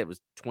a guy that was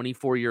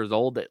 24 years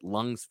old that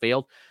lungs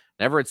failed,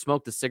 never had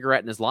smoked a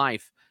cigarette in his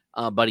life,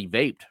 but he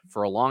vaped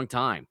for a long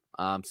time.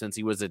 Since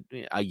he was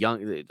a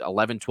young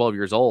 11, 12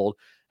 years old.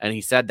 And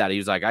he said that he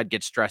was like, I'd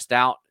get stressed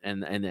out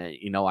and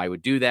I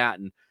would do that.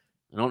 And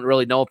I don't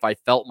really know if I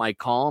felt my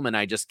calm, and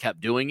I just kept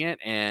doing it.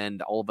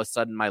 And all of a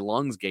sudden my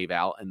lungs gave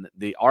out. And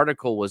the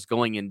article was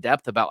going in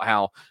depth about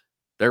how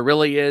there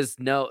really is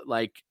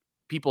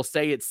people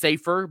say it's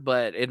safer,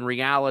 but in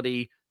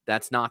reality,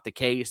 that's not the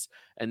case.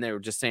 And they were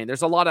just saying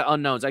there's a lot of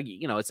unknowns.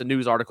 It's a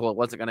news article.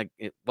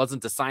 It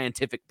wasn't a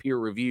scientific peer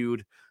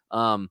reviewed,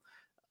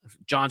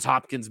 Johns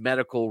Hopkins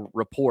medical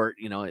report.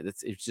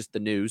 It's just the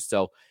news.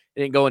 So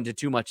it didn't go into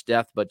too much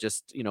depth, but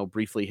just,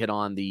 briefly hit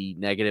on the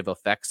negative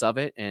effects of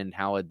it and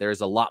how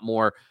there's a lot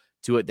more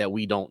to it that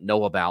we don't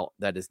know about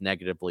that is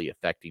negatively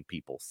affecting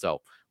people.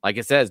 So like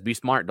it says, be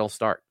smart, don't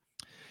start.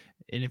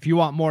 And if you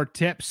want more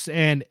tips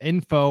and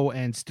info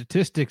and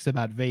statistics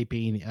about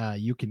vaping,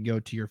 you can go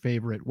to your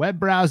favorite web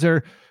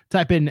browser,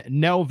 type in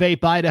No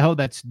Vape Idaho.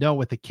 That's no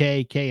with a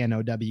K,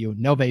 K-N-O-W,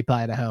 No Vape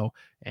Idaho,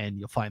 and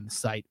you'll find the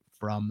site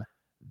from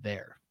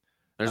there.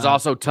 There's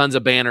also tons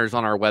of banners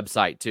on our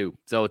website too.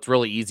 So it's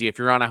really easy. If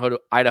you're on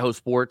Idaho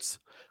Sports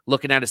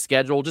looking at a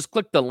schedule, just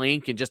click the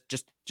link and just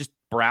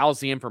browse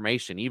the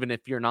information. Even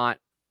if you're not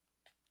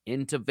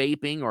into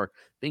vaping or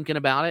thinking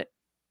about it,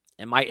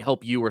 it might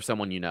help you or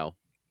someone you know.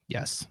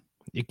 Yes.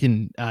 You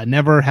can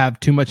never have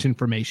too much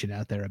information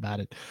out there about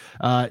it.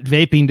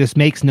 Vaping just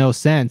makes no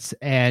sense.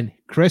 And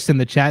Chris in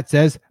the chat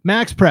says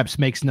Max Preps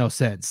makes no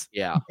sense.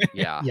 Yeah.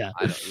 Yeah.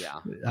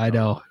 I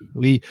know.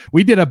 We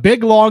did a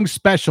big long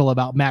special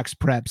about Max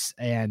Preps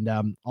and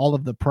all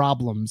of the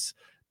problems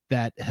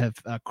that have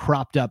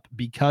cropped up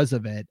because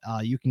of it.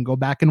 You can go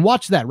back and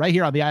watch that right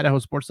here on the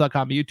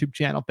idahosports.com YouTube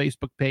channel,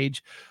 Facebook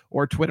page,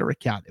 or Twitter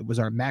account. It was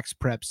our Max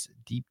Preps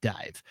deep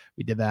dive.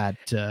 We did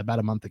that about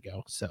a month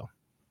ago. So.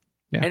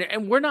 Yeah.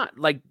 And we're not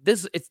like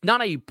this. It's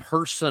not a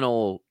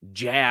personal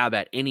jab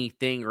at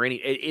anything or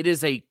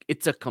it's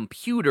a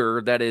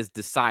computer that is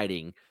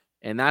deciding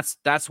And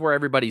that's where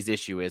everybody's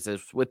issue is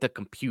with the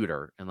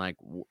computer. And like,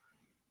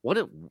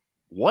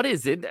 what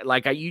is it?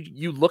 Like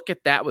you look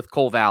at that with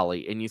Cole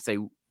Valley and you say,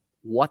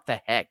 what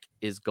the heck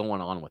is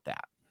going on with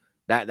that?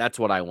 That's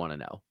what I want to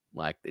know.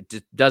 Like, it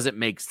just doesn't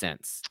make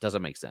sense.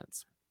 Doesn't make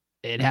sense.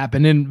 It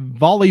happened in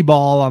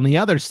volleyball on the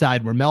other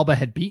side where Melba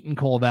had beaten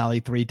Cole Valley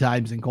 3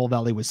 times and Cole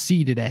Valley was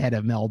seeded ahead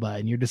of Melba.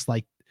 And you're just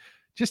like,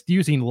 just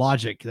using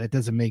logic. That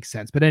doesn't make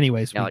sense. But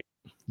anyways, we don't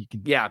need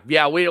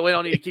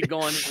to keep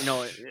going.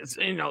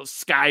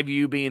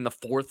 Skyview being the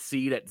 4th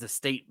seed at the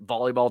state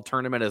volleyball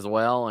tournament as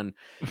well. And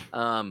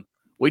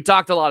we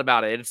talked a lot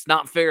about it. It's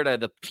not fair to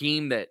the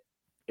team that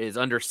is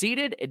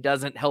underseeded. It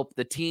doesn't help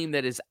the team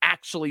that is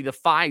actually the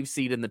 5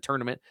 seed in the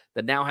tournament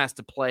that now has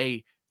to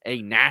play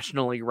a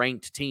nationally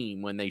ranked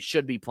team when they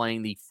should be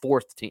playing the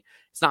 4th team.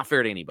 It's not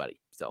fair to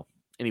anybody. So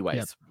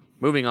anyways,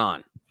 Moving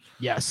on.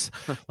 Yes.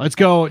 Let's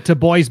go to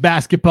boys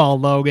basketball,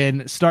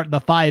 Logan. Start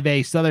the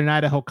 5A Southern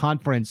Idaho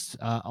Conference.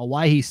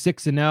 Owyhee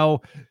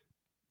 6-0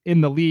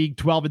 in the league,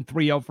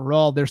 12-3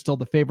 overall. They're still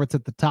the favorites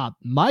at the top.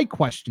 My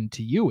question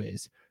to you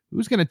is,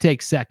 who's going to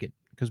take second?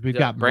 Because we've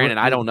got Brandon.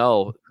 I don't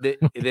know.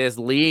 This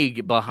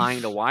league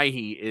behind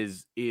Owyhee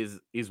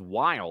is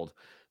wild,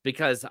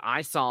 because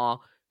I saw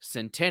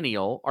Timberline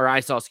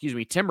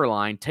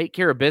take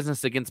care of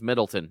business against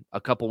Middleton a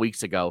couple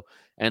weeks ago,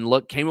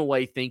 and came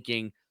away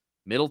thinking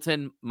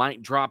Middleton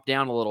might drop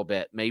down a little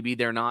bit. Maybe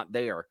they're not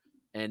there,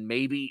 and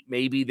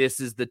maybe this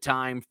is the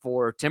time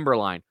for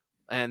Timberline.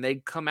 And they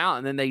come out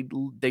and then they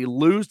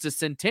lose to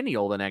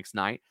Centennial the next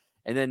night,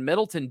 and then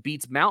Middleton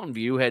beats Mountain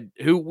View,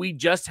 who we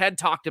just had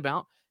talked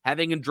about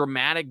having a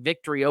dramatic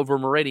victory over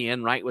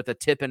Meridian, right, with a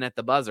tip in at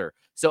the buzzer.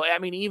 So I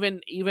mean,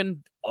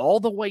 even all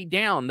the way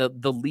down,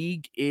 the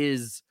league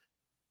is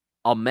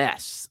a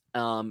mess.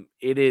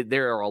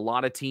 There are a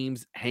lot of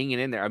teams hanging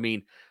in there. I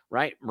mean,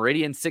 right,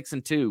 Meridian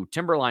 6-2,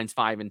 Timberline's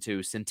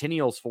 5-2,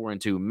 Centennial's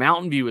 4-2,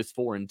 Mountain View is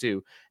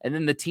 4-2, and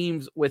then the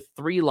teams with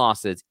 3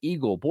 losses: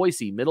 Eagle,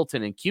 Boise,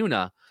 Middleton, and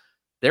Kuna.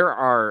 There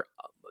are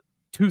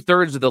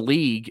 2/3 of the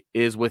league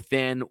is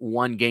within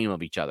 1 game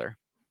of each other.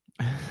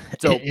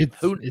 So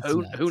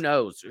who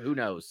knows?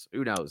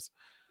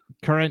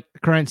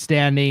 Current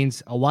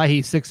standings: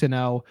 Owyhee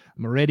 6-0,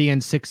 Meridian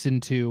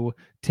 6-2,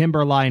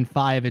 Timberline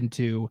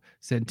 5-2,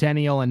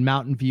 Centennial and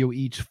Mountain View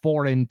each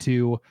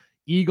 4-2,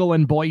 Eagle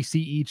and Boise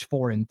each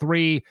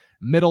 4-3,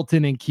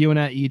 Middleton and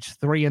Kuna each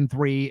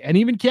 3-3, and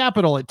even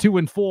Capital at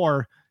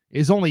 2-4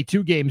 is only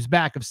 2 games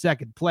back of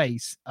second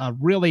place.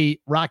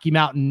 Really, Rocky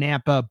Mountain,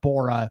 Nampa,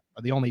 Bora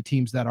are the only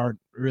teams that aren't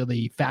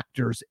really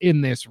factors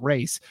in this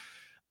race.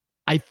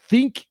 I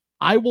think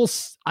I will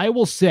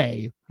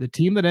say the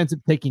team that ends up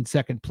taking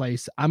second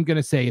place, I'm going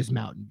to say, is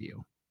Mountain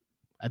View.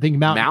 I think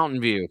Mountain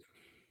View.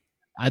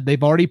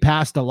 They've already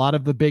passed a lot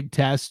of the big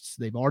tests.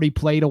 They've already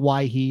played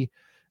Owyhee.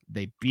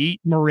 They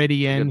beat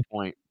Meridian. Good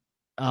point.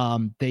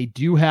 They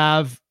do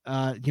have,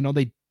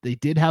 they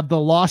did have the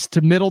loss to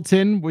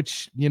Middleton,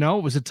 which,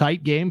 was a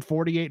tight game,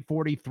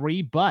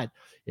 48-43. But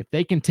if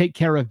they can take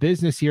care of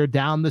business here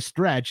down the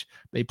stretch,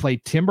 they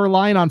play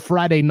Timberline on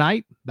Friday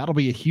night. That'll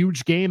be a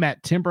huge game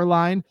at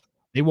Timberline.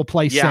 They will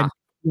play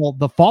Centennial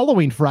the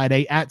following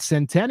Friday at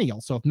Centennial.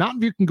 So if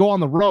Mountain View can go on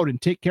the road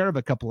and take care of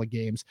a couple of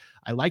games,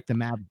 I like the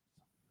Mavs.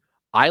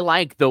 I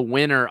like the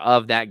winner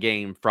of that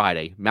game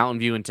Friday, Mountain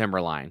View and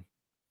Timberline.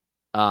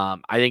 I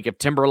think if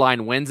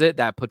Timberline wins it,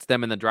 that puts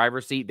them in the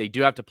driver's seat. They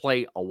do have to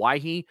play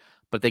Owyhee,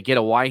 but they get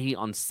Owyhee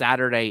on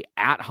Saturday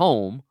at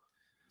home.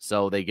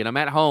 So they get them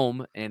at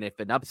home, and if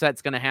an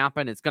upset's going to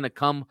happen, it's going to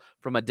come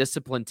from a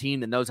disciplined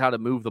team that knows how to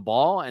move the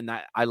ball, and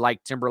I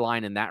like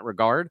Timberline in that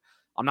regard.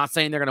 I'm not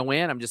saying they're going to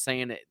win. I'm just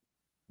saying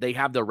they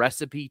have the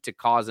recipe to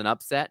cause an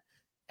upset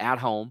at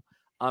home.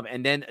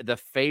 And then the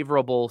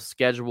favorable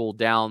schedule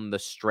down the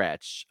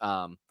stretch.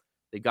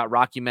 They've got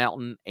Rocky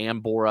Mountain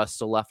and Bora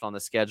still left on the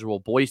schedule.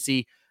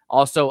 Boise,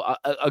 also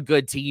a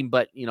good team,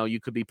 but,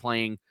 you could be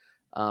playing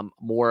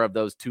more of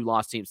those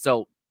 2-loss teams.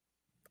 So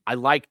I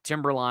like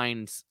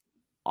Timberline's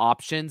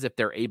options if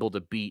they're able to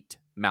beat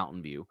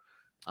Mountain View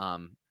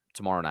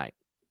tomorrow night.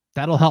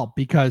 That'll help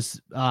because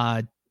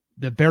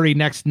the very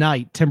next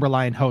night,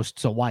 Timberline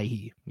hosts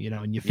Owyhee,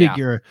 and you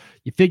figure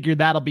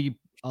that'll be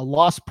a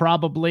loss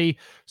probably.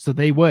 So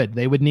they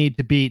would need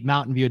to beat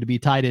Mountain View to be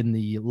tied in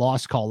the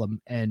loss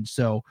column. And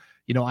so,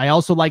 I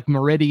also like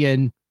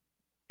Meridian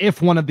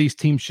if one of these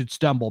teams should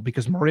stumble,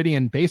 because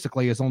Meridian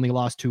basically has only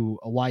lost to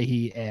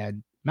Owyhee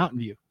and Mountain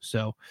View.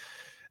 So,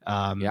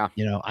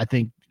 I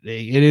think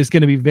it is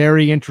going to be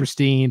very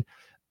interesting.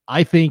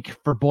 I think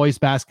for boys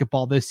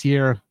basketball this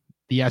year,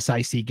 the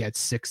SIC gets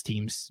 6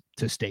 teams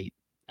to state.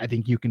 I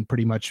think you can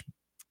pretty much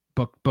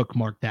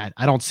bookmark that.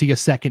 I don't see a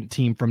second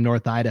team from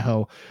North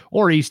Idaho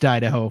or East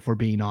Idaho, if we're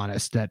being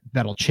honest,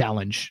 that'll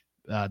challenge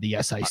the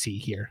SIC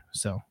here.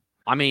 So,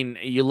 I mean,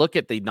 you look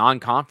at the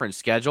non-conference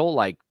schedule,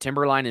 like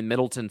Timberline and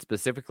Middleton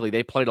specifically,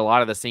 they played a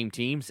lot of the same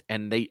teams,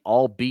 and they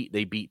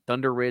beat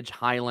Thunder Ridge,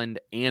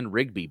 Highland, and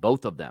Rigby,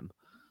 both of them.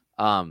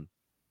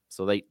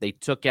 So they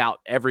took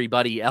out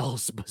everybody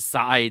else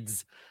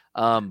besides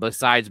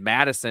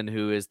Madison,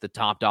 who is the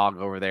top dog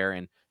over there,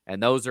 and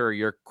And those are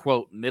your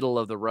quote middle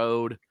of the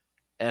road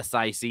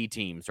SIC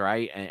teams,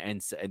 right? And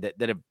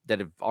that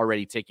have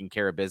already taken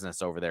care of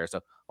business over there. So,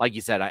 like you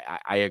said,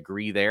 I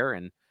agree there,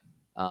 and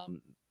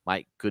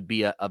could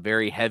be a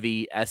very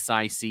heavy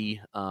SIC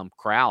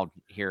crowd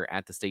here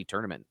at the state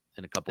tournament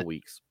in a couple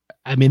weeks.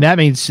 I mean, that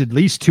means at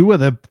least 2 of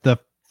the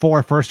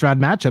 4 first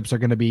round matchups are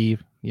going to be,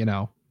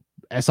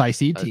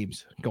 SIC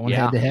teams going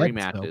head to head.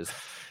 Rematches. So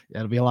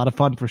it'll be a lot of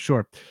fun for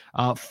sure.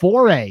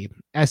 4A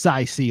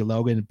SIC,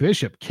 Logan,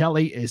 Bishop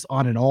Kelly is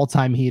on an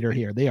all-time heater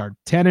here. They are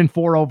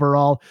 10-4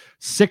 overall,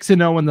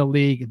 6-0 in the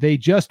league. They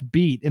just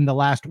beat in the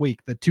last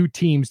week the 2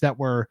 teams that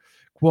were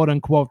quote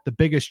unquote the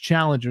biggest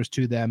challengers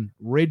to them,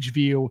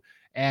 Ridgeview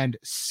and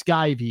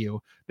Skyview.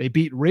 They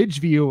beat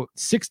Ridgeview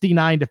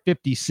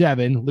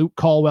 69-57. Luke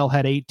Caldwell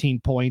had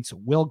 18 points.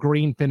 Will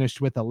Green finished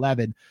with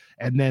 11.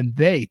 And then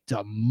they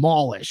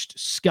demolished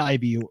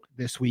Skyview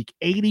this week,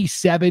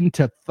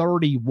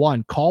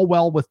 87-31.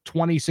 Caldwell with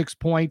 26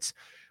 points.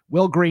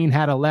 Will Green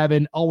had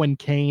 11. Owen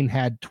Kane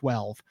had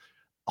 12.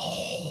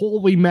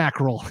 Holy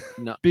mackerel.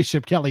 No,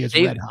 Bishop Kelly is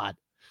red hot.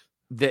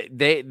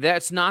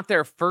 That's not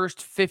their first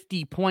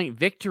 50-point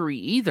victory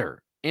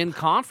either in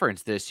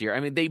conference this year. I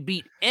mean, they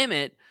beat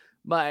Emmett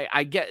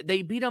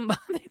they beat them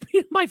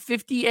by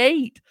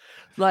 58.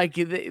 Like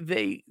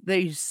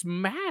they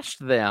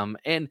smashed them.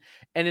 And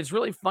it's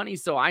really funny.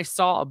 So I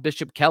saw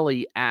Bishop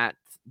Kelly at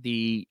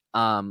the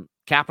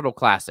Capital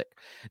Classic.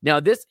 Now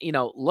this,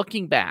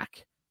 looking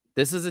back,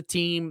 this is a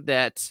team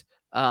that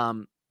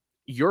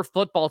your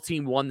football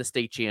team won the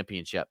state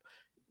championship.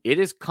 It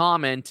is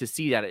common to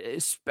see that,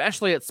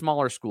 especially at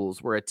smaller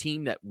schools, where a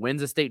team that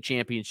wins a state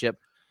championship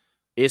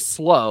is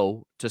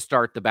slow to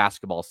start the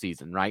basketball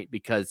season, right?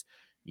 Because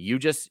you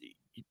just,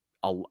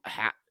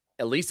 at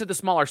least at the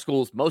smaller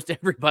schools, most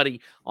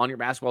everybody on your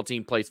basketball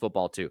team plays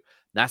football too.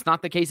 That's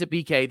not the case at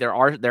BK.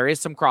 There is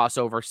some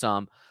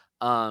crossover,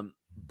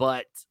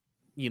 but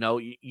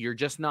you're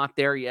just not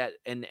there yet.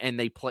 And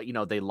they play,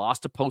 they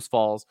lost to Post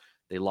Falls,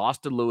 they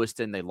lost to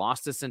Lewiston, they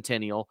lost to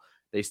Centennial.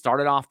 They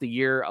started off the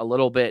year a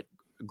little bit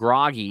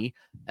groggy,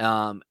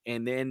 and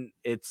then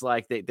it's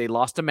like they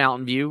lost to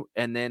Mountain View,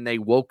 and then they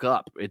woke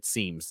up, it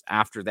seems,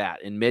 after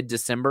that in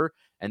mid-December,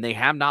 and they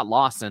have not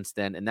lost since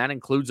then, and that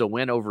includes a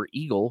win over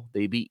Eagle.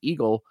 They beat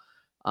Eagle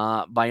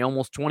by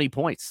almost 20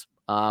 points.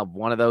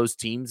 One of those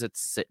teams that's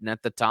sitting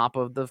at the top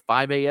of the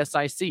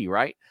 5A SIC,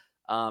 right?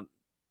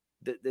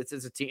 This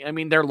is a team, I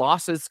mean, their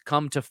losses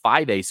come to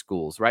 5A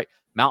schools, right?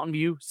 Mountain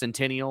View,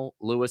 Centennial,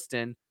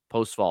 Lewiston,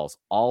 Post Falls,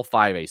 all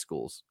 5A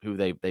schools who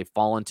they've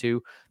fallen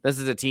to. This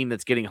is a team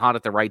that's getting hot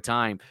at the right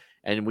time.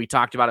 And we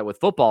talked about it with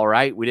football,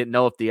 right? We didn't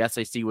know if the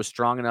SIC was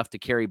strong enough to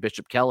carry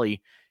Bishop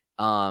Kelly.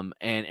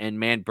 And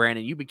man,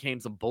 Brandon, you became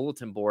some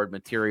bulletin board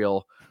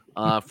material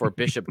for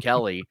Bishop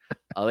Kelly.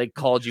 They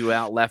called you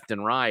out left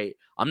and right.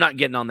 I'm not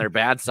getting on their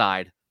bad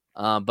side.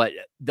 But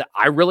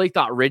I really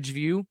thought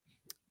Ridgeview,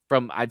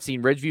 I've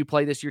seen Ridgeview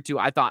play this year too.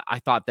 I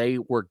thought they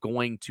were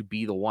going to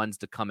be the ones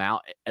to come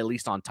out at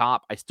least on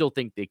top. I still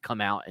think they come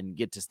out and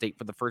get to state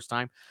for the first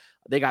time.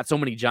 They got so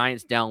many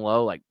giants down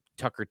low, like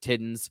Tucker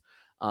Tiddens,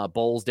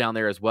 Bowles down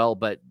there as well.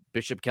 But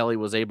Bishop Kelly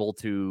was able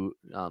to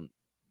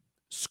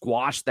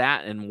squash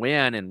that and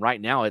win. And right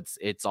now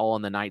it's all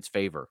in the Knights'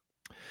 favor.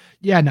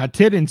 Yeah. Now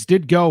Tiddens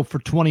did go for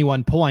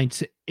 21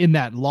 points in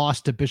that loss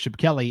to Bishop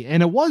Kelly,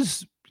 and it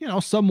was,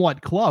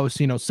 somewhat close,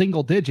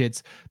 single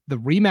digits. The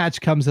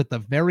rematch comes at the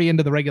very end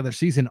of the regular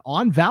season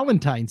on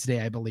Valentine's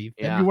Day, I believe,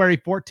 February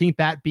 14th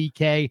at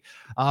BK.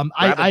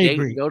 I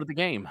agree. Go to the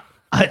game.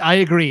 I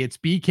agree. It's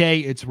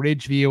BK. It's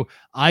Ridgeview.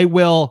 I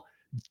will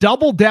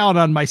double down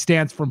on my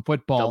stance from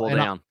football.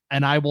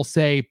 And I will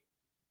say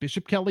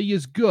Bishop Kelly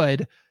is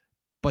good,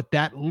 but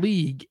that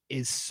league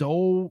is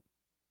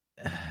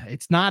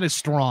it's not as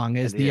strong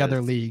as the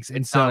other leagues. And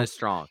it's not as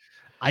strong.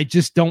 I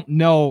just don't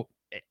know.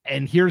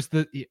 And here's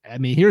the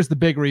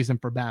big reason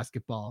for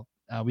basketball.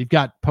 We've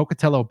got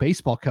Pocatello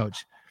baseball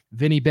coach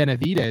Vinny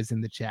Benavidez in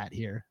the chat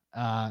here.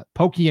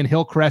 Pokey and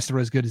Hillcrest are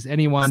as good as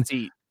anyone.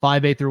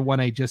 5A through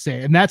 1A, just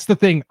say. And that's the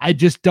thing.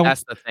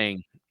 That's the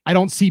thing. I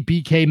don't see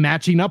BK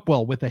matching up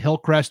well with a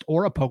Hillcrest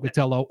or a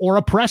Pocatello or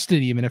a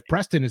Preston, even if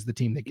Preston is the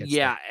team that gets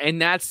there.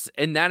 And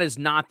that is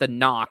not the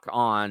knock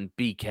on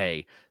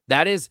BK.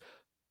 That is,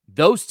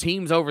 those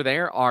teams over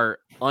there are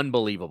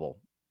unbelievable.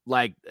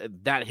 Like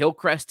that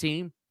Hillcrest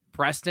team,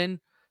 Preston,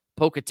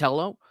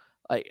 Pocatello,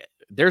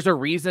 there's a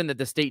reason that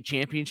the state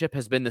championship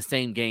has been the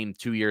same game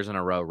 2 years in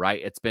a row, right?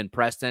 It's been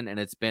Preston and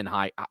it's been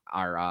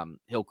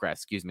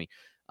Hillcrest,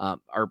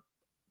 or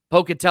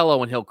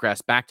Pocatello and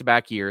Hillcrest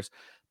back-to-back years.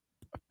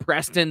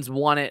 Preston's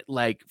won it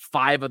like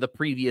 5 of the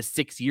previous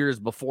 6 years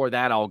before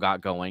that all got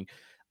going.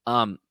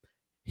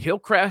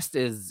 Hillcrest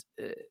is,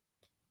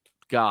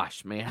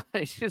 gosh, man,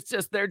 it's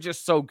just, they're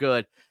just so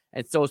good.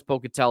 And so is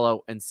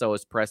Pocatello and so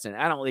is Preston.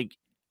 I don't think,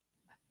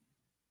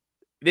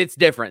 it's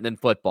different than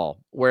football,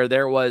 where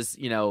there was,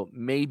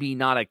 maybe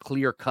not a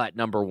clear-cut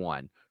number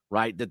one,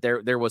 right? That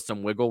there was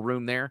some wiggle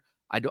room there.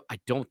 I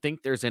don't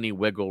think there's any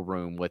wiggle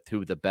room with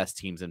who the best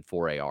teams in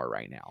 4A are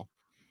right now.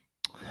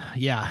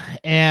 Yeah,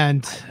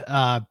 and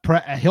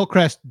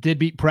Hillcrest did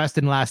beat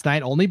Preston last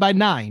night, only by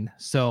 9.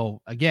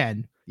 So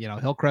again,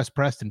 Hillcrest,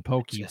 Preston,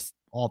 Pokey,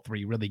 all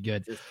three really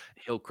good.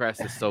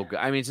 Hillcrest is so good.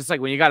 I mean, it's just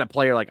like when you got a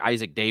player like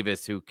Isaac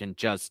Davis who can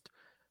just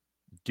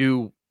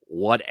do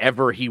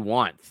whatever he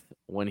wants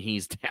when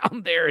he's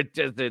down there.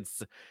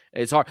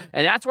 It's hard,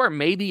 and that's where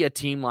maybe a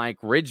team like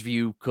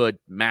Ridgeview could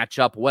match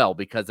up well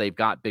because they've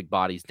got big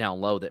bodies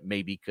down low that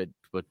maybe could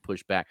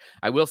push back.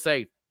 I will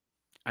say,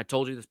 I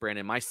told you this,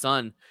 Brandon. My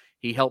son,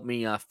 he helped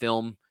me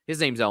film. His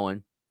name's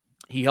Owen.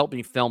 He helped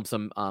me film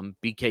some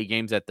BK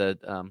games at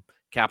the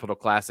Capital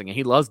Classic, and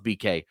he loves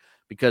BK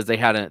because they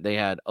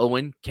had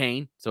Owen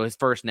Kane, so his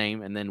first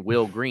name, and then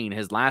Will Green,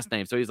 his last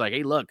name. So he's like,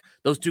 hey, look,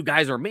 those two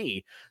guys are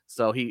me.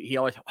 So he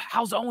always,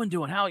 how's Owen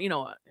doing?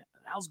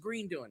 How's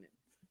Green doing it?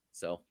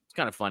 So it's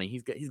kind of funny.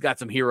 He's got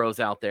some heroes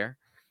out there.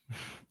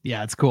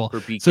 Yeah, it's cool.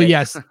 So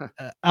yes,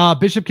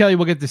 Bishop Kelly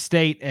will get to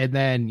state, and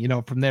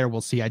then from there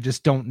we'll see. I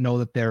just don't know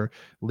that their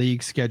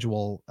league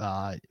schedule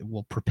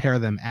will prepare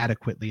them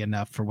adequately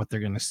enough for what they're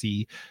going to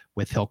see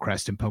with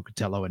Hillcrest and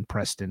Pocatello and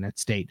Preston at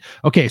state.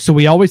 Okay, so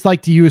we always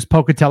like to use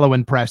Pocatello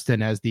and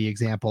Preston as the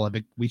example of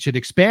it. We should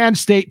expand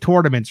state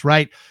tournaments,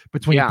 right?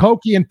 Between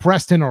Pokey and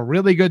Preston, a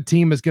really good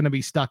team is going to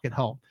be stuck at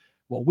home.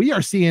 Well, we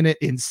are seeing it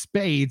in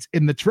spades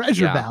in the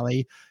Treasure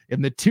Valley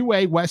in the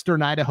 2A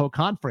Western Idaho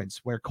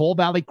Conference, where Cole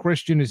Valley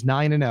Christian is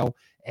 9-0,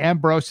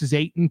 Ambrose is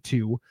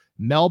 8-2,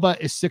 Melba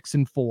is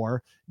 6-4,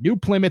 New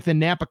Plymouth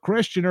and Nampa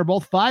Christian are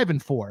both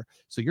 5-4.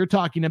 So you're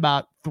talking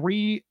about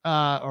 3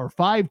 or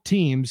 5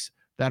 teams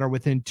that are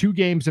within 2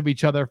 games of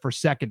each other for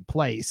second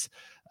place.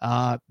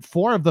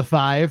 4 of the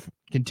 5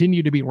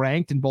 continue to be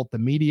ranked in both the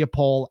media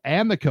poll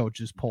and the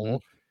coaches poll.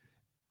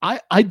 Mm-hmm.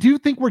 I do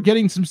think we're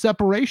getting some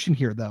separation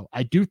here, though.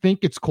 I do think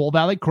it's Cole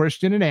Valley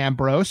Christian and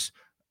Ambrose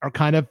are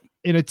kind of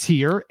in a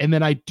tier. And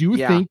then I do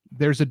think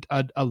there's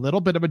a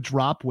little bit of a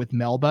drop with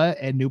Melba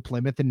and New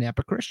Plymouth and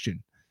Nampa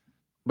Christian.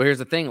 But here's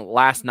the thing.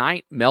 Last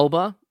night,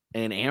 Melba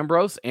and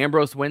Ambrose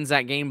wins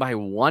that game by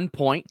 1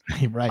 point.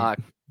 Right.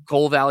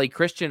 Cole Valley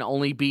Christian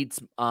only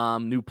beats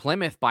New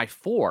Plymouth by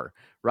 4,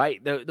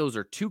 right? Those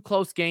are 2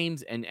 close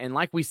games. And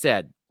like we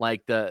said,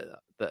 like the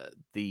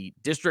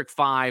District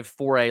 5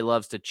 4A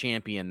loves to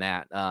champion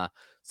that.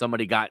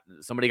 Somebody got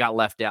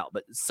left out,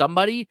 but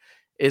somebody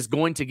is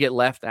going to get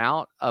left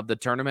out of the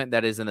tournament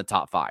that is in the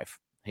top 5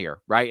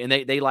 here, right? And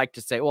they like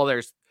to say, well,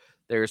 there's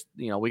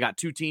we got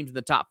 2 teams in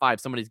the top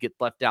 5. Somebody's getting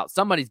left out.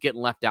 Somebody's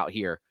getting left out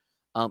here,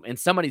 and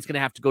somebody's going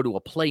to have to go to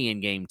a play-in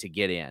game to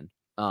get in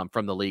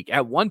from the league.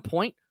 At one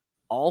point,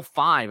 all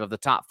 5 of the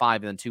top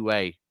 5 in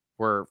 2A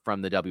were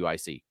from the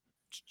WIC,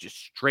 just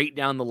straight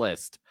down the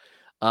list.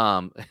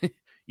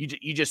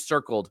 You just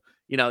circled,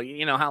 you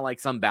know how like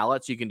some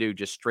ballots you can do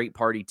just straight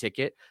party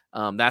ticket.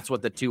 That's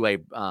what the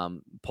 2A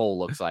poll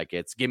looks like.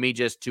 It's give me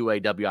just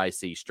 2A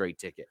WIC straight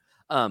ticket.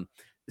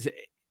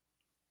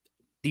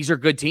 These are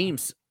good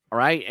teams, all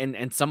right?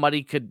 And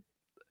somebody could,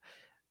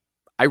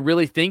 I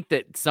really think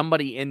that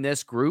somebody in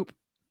this group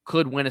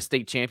could win a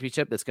state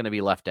championship that's going to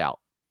be left out.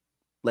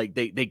 Like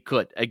they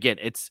could. Again,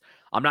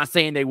 I'm not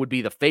saying they would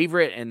be the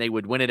favorite and they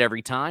would win it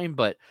every time,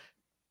 but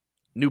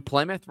New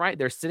Plymouth, right?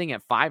 They're sitting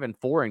at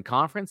 5-4 in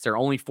conference. Their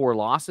only 4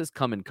 losses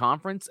come in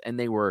conference, and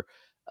they were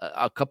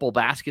a couple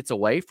baskets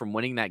away from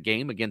winning that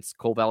game against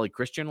Cole Valley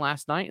Christian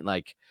last night.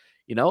 Like,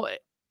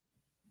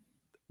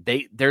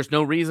 there's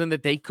no reason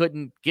that they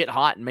couldn't get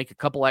hot and make a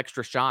couple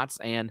extra shots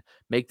and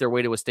make their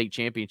way to a state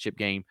championship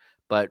game,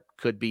 but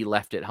could be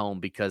left at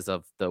home because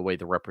of the way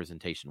the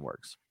representation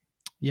works.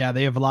 Yeah,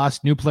 they have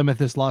lost. New Plymouth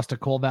has lost to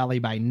Cole Valley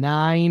by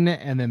 9,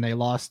 and then they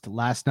lost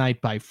last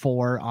night by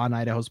 4 on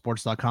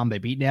idahosports.com. They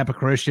beat Nampa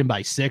Christian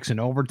by 6 in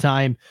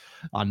overtime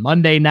on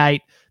Monday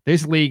night.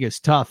 This league is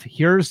tough.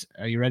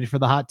 Are you ready for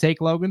the hot take,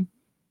 Logan?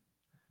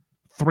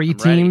 3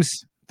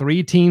 teams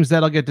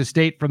that'll get to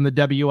state from the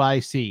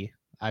WIC.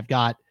 I've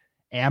got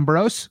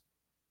Ambrose,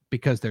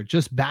 because they're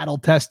just battle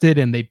tested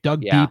and they've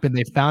dug deep and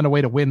they've found a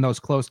way to win those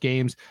close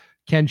games.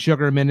 Ken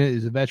Sugarman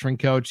is a veteran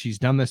coach. He's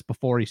done this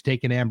before. He's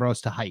taken Ambrose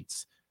to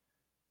heights.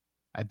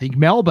 I think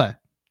Melba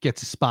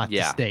gets a spot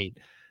to state.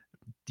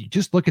 You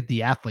just look at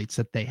the athletes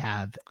that they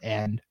have,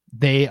 and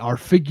they are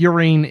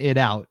figuring it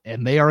out.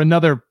 And they are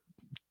another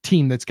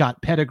team that's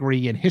got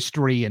pedigree and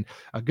history and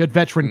a good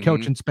veteran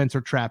coach in Spencer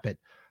Trappett.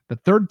 The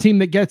third team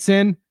that gets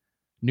in,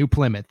 New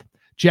Plymouth.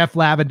 Jeff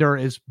Lavender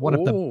is one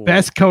of the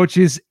best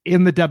coaches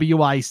in the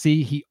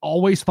WIC. He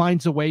always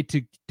finds a way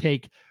to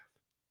take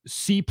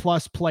C+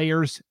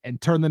 players and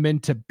turn them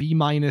into B-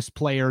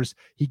 players.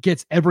 He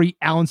gets every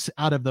ounce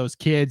out of those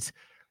kids.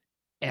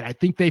 And I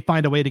think they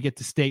find a way to get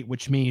to state,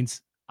 which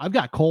means I've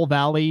got Cole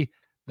Valley,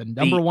 the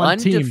number 1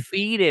 team.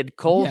 Undefeated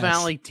Cole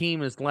Valley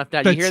team is left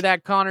out. You hear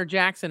that? Connor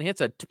Jackson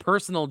hits a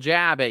personal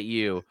jab at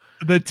you.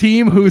 The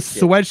team whose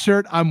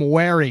sweatshirt I'm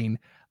wearing,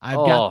 I've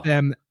got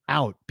them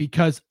out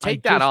because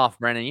take that off,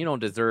 Brennan. You don't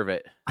deserve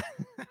it.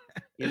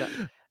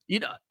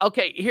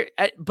 Okay, here,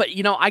 but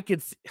I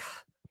could.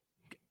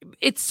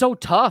 It's so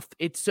tough.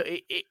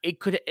 It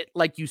could,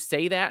 like you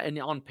say that, and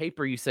on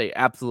paper you say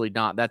absolutely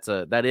not.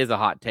 That is a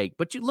hot take.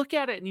 But you look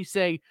at it and you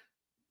say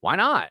Why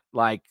not?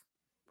 Like,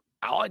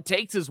 all it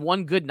takes is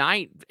one good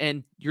night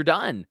and you're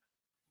done,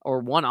 or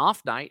one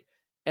off night.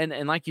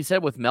 And like you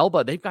said with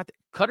Melba, they've got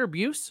Cutter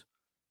Buse.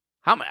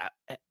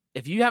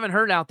 If you haven't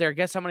heard out there,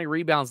 guess how many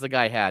rebounds the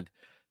guy had?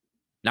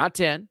 Not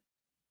 10,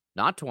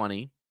 not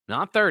 20,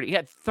 not 30. He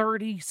had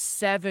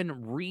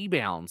 37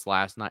 rebounds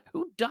last night.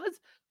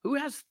 Who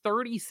has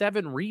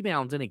 37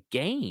 rebounds in a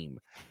game?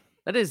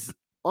 That is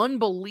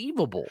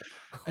unbelievable.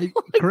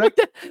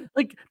 Correct.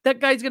 Like that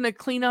guy's gonna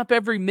clean up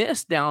every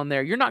miss down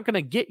there. You're not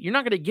gonna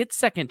get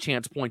second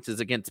chance points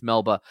against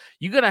Melba.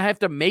 You're gonna have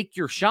to make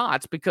your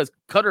shots because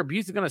Cutter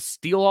Buse is gonna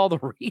steal all the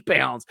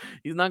rebounds.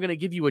 He's not gonna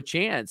give you a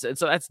chance, and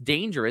so that's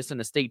dangerous in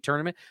a state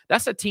tournament.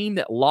 That's a team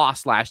that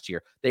lost last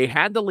year. They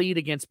had the lead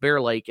against Bear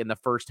Lake in the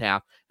first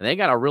half, and they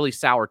got a really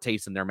sour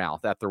taste in their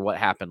mouth after what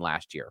happened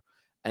last year.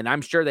 And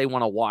I'm sure they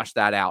want to wash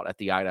that out at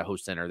the Idaho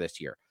Center this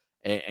year.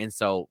 And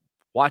so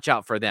watch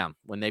out for them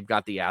when they've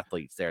got the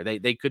athletes there.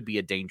 They could be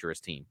a dangerous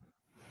team.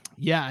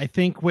 Yeah, I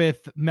think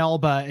with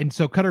Melba, and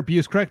so Cutter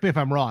Buse, correct me if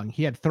I'm wrong,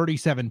 he had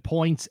 37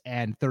 points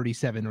and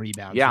 37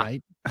 rebounds,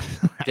 right?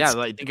 Yeah,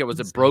 I think it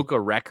was broke a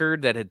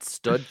record that had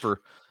stood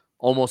for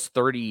almost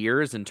 30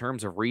 years in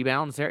terms of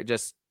rebounds there.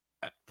 Just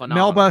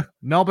phenomenal.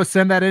 Melba,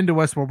 send that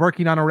into us. We're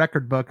working on a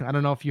record book. I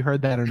don't know if you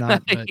heard that or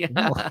not, but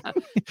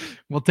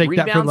we'll take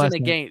rebounds that for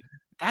in a game.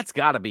 That's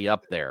got to be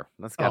up there.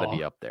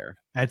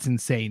 That's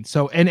insane.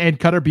 So, and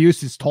Cutter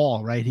Buse is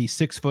tall, right? He's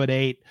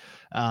 6'8".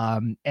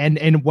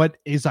 And what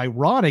is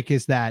ironic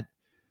is that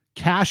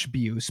Cash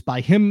Buse,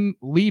 by him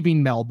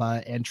leaving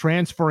Melba and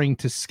transferring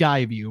to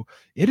Skyview,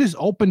 it has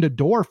opened a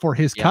door for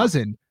his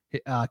cousin.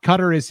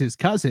 Cutter is his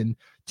cousin,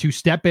 to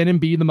step in and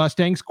be the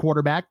Mustangs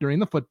quarterback during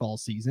the football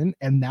season,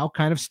 and now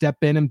kind of step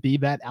in and be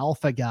that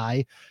alpha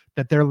guy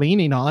that they're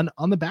leaning on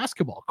the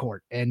basketball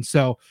court. And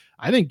so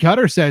I think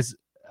Cutter says,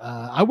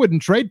 I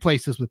wouldn't trade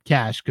places with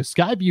Cash because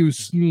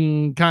Skyview's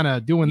kind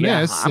of doing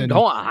this.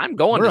 I'm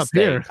going to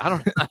stay. Here. I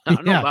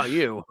don't know about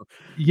you.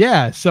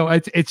 Yeah. So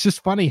it's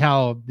just funny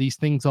how these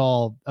things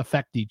all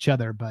affect each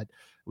other. But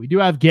we do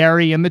have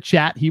Gary in the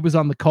chat. He was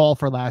on the call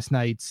for last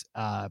night's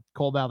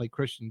Coal Valley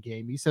Christian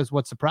game. He says,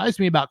 what surprised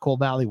me about Coal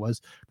Valley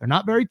was they're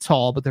not very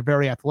tall, but they're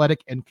very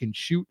athletic and can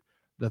shoot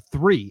the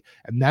three.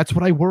 And that's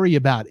what I worry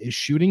about is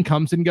shooting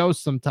comes and goes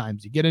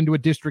sometimes. You get into a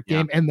district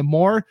game, and the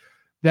more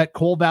that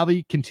Coal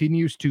Valley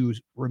continues to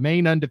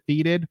remain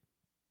undefeated,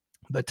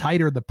 the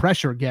tighter the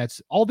pressure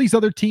gets. All these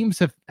other teams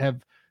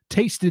have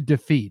tasted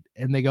defeat,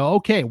 and they go,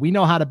 okay, we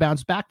know how to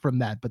bounce back from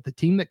that. But the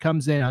team that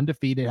comes in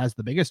undefeated has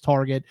the biggest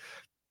target.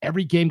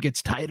 Every game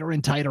gets tighter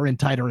and tighter and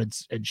tighter, and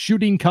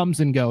shooting comes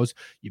and goes.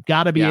 You've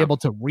got to be able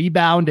to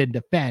rebound and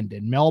defend.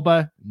 And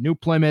Melba, New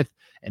Plymouth,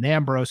 and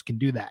Ambrose can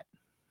do that.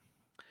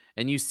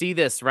 And you see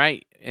this,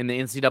 right, in the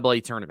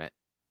NCAA tournament.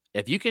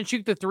 If you can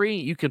shoot the three,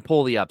 you can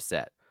pull the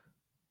upset.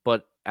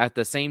 But at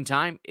the same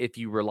time, if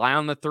you rely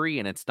on the three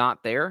and it's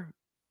not there,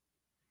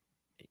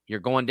 you're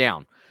going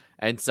down.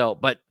 And so,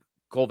 but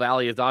Coal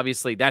Valley is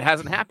obviously, that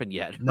hasn't happened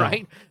yet,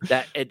 right?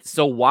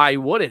 So why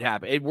would it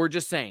happen? We're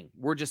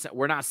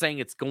not saying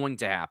it's going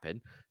to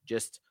happen.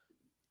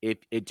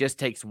 It just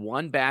takes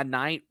one bad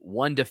night,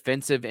 one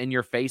defensive in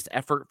your face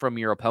effort from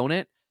your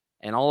opponent,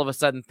 and all of a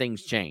sudden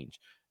things change.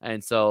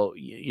 And so,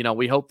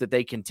 we hope that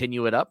they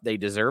continue it up. They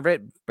deserve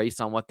it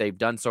based on what they've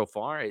done so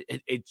far.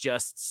 It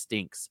just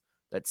stinks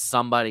that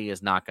somebody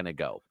is not going to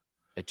go.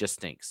 It just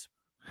stinks.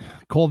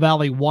 Coal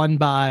Valley won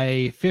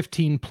by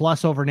 15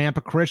 plus over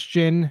Nampa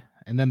Christian,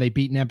 and then they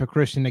beat Nampa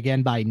Christian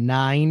again by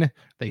 9.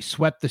 They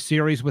swept the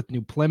series with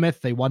New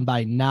Plymouth. They won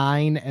by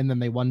 9, and then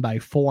they won by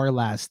 4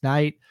 last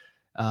night.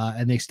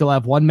 And they still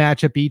have one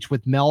matchup each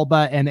with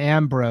Melba and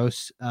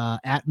Ambrose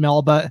at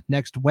Melba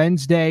next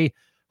Wednesday.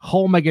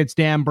 Home against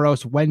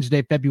Ambrose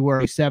Wednesday,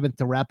 February 7th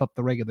to wrap up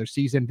the regular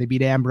season. They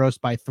beat Ambrose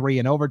by 3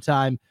 in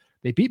overtime.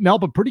 They beat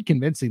Melba pretty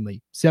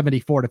convincingly,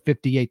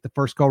 74-58 the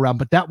first go round,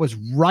 but that was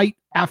right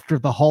after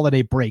the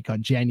holiday break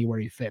on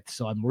January 5th.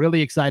 So I'm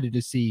really excited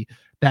to see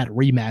that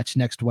rematch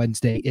next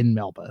Wednesday in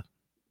Melba.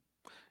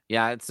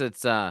 Yeah, it's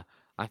I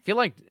feel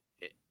like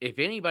if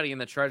anybody in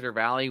the Treasure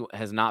Valley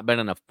has not been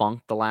in a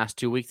funk the last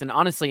 2 weeks, and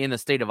honestly in the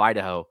state of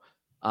Idaho,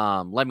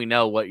 let me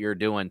know what you're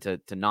doing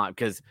to not,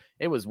 because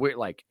it was weird.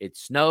 Like, it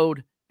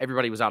snowed,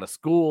 everybody was out of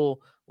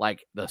school.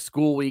 Like, the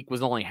school week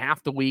was only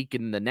half the week,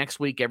 and the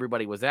next week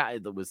everybody was out.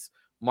 It was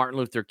Martin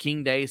Luther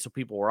King Day, so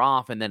people were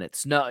off, and then it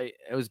snowed.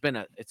 It's been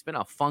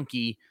a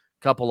funky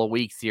couple of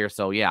weeks here.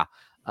 So yeah,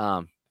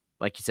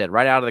 like you said,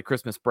 right out of the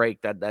Christmas break,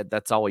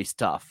 that's always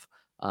tough.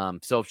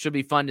 So it should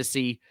be fun to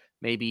see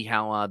maybe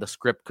how the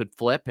script could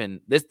flip,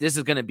 and this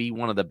is going to be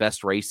one of the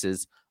best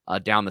races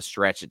down the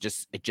stretch. It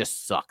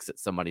just sucks that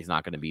somebody's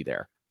not going to be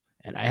there.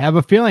 And I have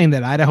a feeling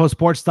that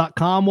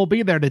idahosports.com will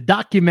be there to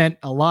document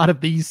a lot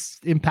of these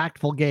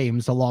impactful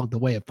games along the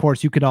way. Of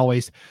course, you can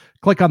always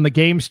click on the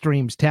game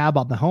streams tab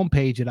on the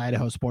homepage at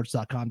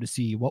idahosports.com to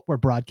see what we're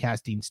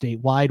broadcasting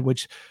statewide,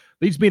 which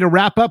leads me to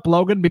wrap up,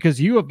 Logan, because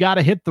you have got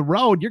to hit the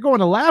road. You're going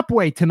to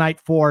Lapway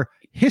tonight for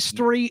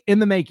History in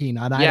the Making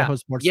on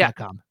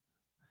idahosports.com.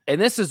 And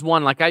this is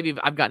one, like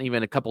I've gotten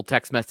even a couple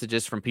text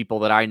messages from people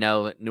that I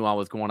know that knew I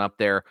was going up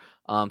there,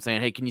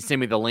 saying, "Hey, can you send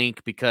me the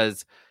link?"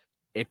 Because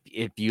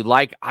if you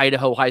like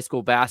Idaho high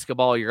school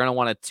basketball, you're going to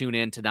want to tune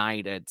in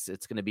tonight. It's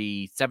going to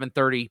be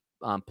 7:30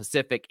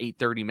 Pacific,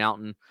 8:30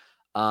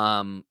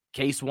 Mountain.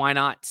 Case, why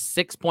not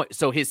 6 points?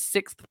 So his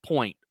 6th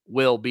point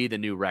will be the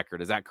new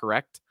record. Is that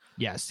correct?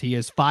 Yes, he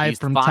is 5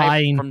 from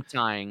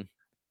tying,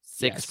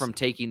 6 yes. from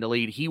taking the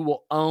lead. He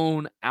will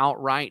own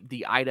outright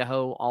the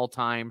Idaho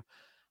all-time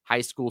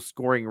high school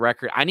scoring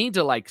record. I need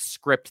to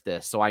script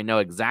this so I know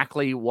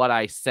exactly what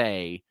I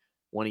say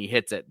when he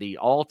hits it. The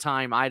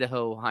all-time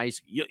Idaho high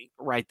school. You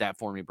write that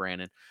for me,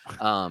 Brandon.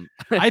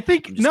 I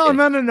think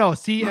no.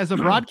 See, as a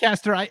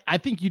broadcaster, I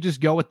think you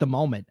just go with the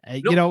moment.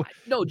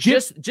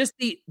 Just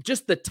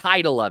the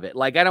title of it.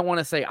 I don't want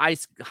to say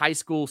high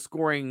school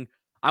scoring.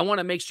 I want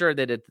to make sure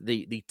that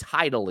the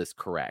title is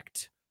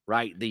correct,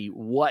 right?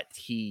 What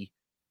he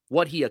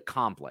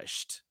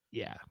accomplished.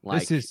 Yeah,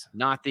 this is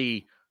not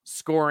the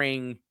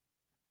scoring.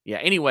 Yeah.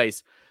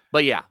 Anyways,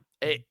 but yeah,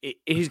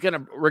 he's gonna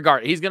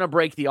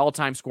break the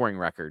all-time scoring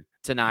record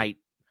tonight.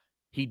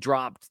 He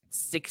dropped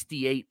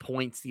 68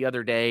 points the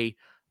other day.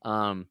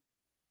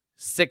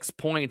 6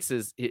 points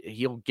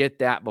he'll get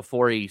that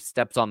before he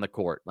steps on the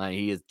court.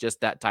 He is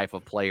just that type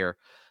of player.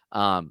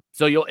 So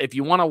if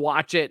you want to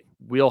watch it,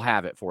 we'll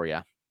have it for you.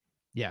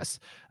 Yes.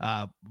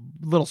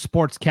 Little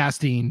sports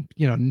casting,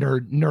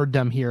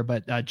 nerddom here,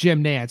 but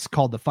Jim Nance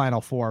called the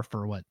Final Four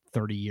for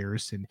 30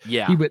 years. And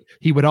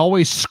he would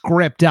always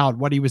script out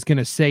what he was going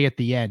to say at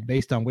the end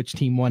based on which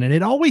team won. And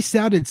it always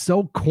sounded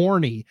so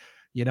corny,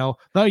 the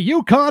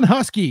Yukon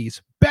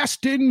Huskies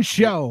best in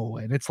show.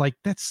 And it's like,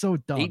 that's so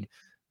dumb.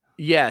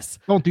 Yes.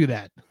 Don't do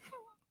that.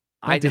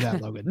 Don't do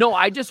that, Logan. No,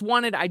 I just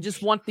want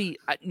the,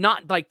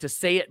 not to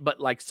say it,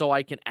 but so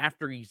I can,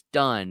 after he's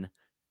done,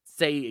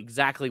 say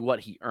exactly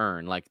what he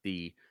earned,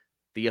 the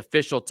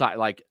official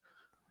the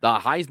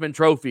Heisman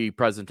Trophy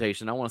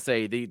presentation. I want to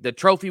say the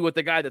trophy with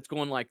the guy that's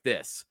going like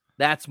this.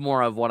 That's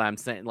more of what I'm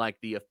saying,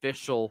 the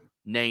official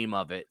name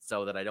of it,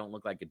 so that I don't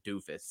look like a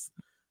doofus.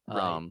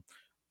 Right.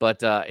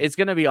 But it's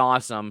going to be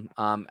awesome.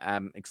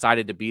 I'm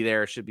excited to be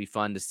there. It should be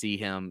fun to see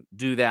him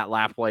do that.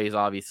 Lapway is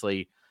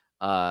obviously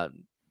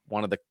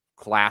one of the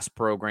class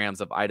programs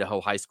of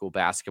Idaho high school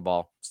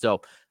basketball.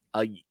 So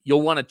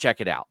you'll want to check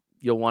it out.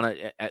 You'll want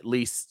to at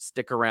least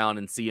stick around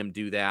and see him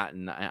do that.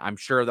 And I'm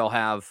sure they'll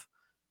have,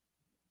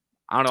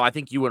 I don't know, I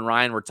think you and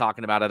Ryan were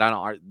talking about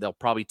it. They'll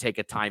probably take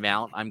a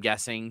timeout, I'm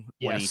guessing,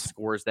 when he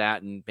scores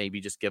that, and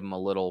maybe just give him a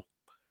little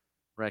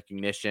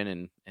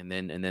recognition, and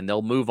then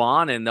they'll move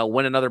on and they'll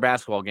win another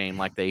basketball game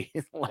like they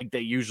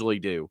usually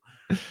do.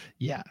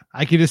 Yeah.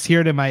 I can just hear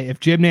it if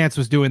Jim Nance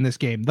was doing this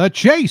game, the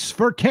chase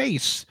for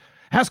Case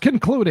has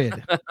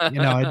concluded.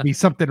 It'd be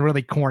something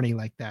really corny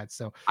like that.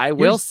 So I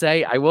will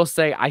say,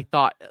 I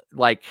thought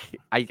I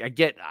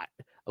get,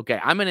 okay,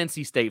 I'm an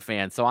NC State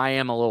fan, so I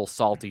am a little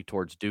salty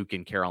towards Duke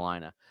and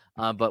Carolina.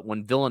 But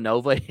when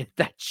Villanova hit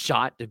that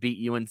shot to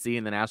beat UNC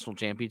in the national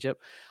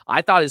championship,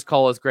 I thought his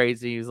call was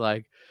crazy. He was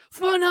like,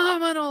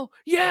 phenomenal.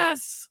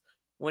 Yes.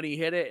 When he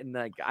hit it. And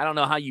I don't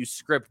know how you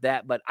script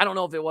that, but I don't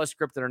know if it was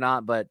scripted or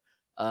not, but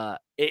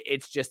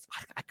it's just,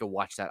 I could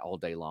watch that all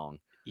day long.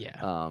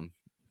 Yeah.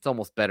 It's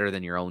almost better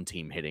than your own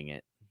team hitting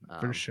it.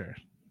 For sure.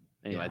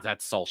 Anyway,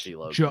 that's salty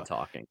Logan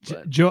talking.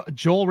 But.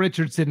 Joel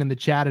Richardson in the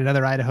chat,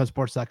 another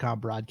IdahoSports.com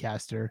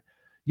broadcaster.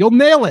 You'll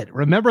nail it.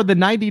 Remember the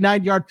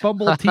 99-yard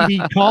fumble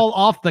TD call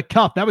off the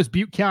cuff? That was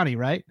Butte County,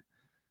 right?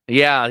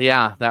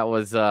 Yeah. That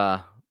was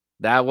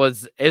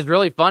it's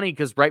really funny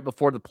because right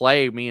before the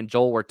play, me and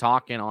Joel were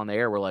talking on the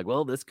air. We're like,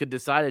 well, this could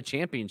decide a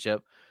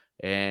championship.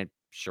 And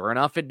sure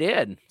enough, it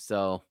did.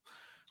 So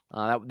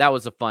that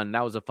was a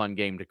fun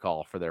game to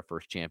call for their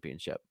first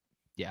championship.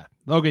 Yeah,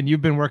 Logan,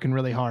 you've been working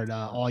really hard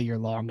all year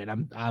long,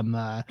 and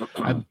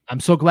I'm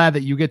so glad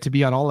that you get to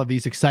be on all of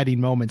these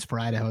exciting moments for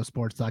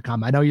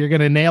IdahoSports.com. I know you're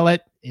going to nail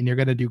it, and you're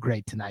going to do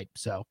great tonight.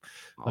 So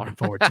looking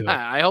forward to it.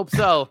 I hope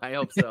so.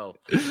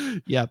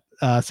 Yep.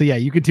 So yeah,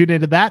 you can tune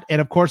into that,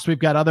 and of course, we've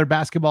got other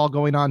basketball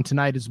going on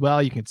tonight as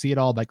well. You can see it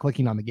all by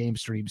clicking on the Game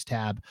Streams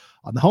tab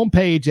on the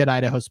homepage at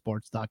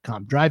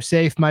IdahoSports.com. Drive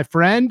safe, my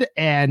friend,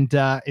 and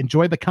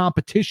enjoy the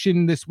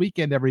competition this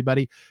weekend,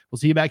 everybody. We'll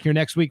see you back here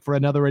next week for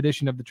another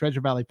edition of the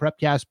Treasure Valley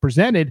Prepcast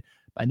presented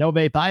by No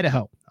Vape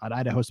Idaho on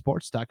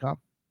IdahoSports.com.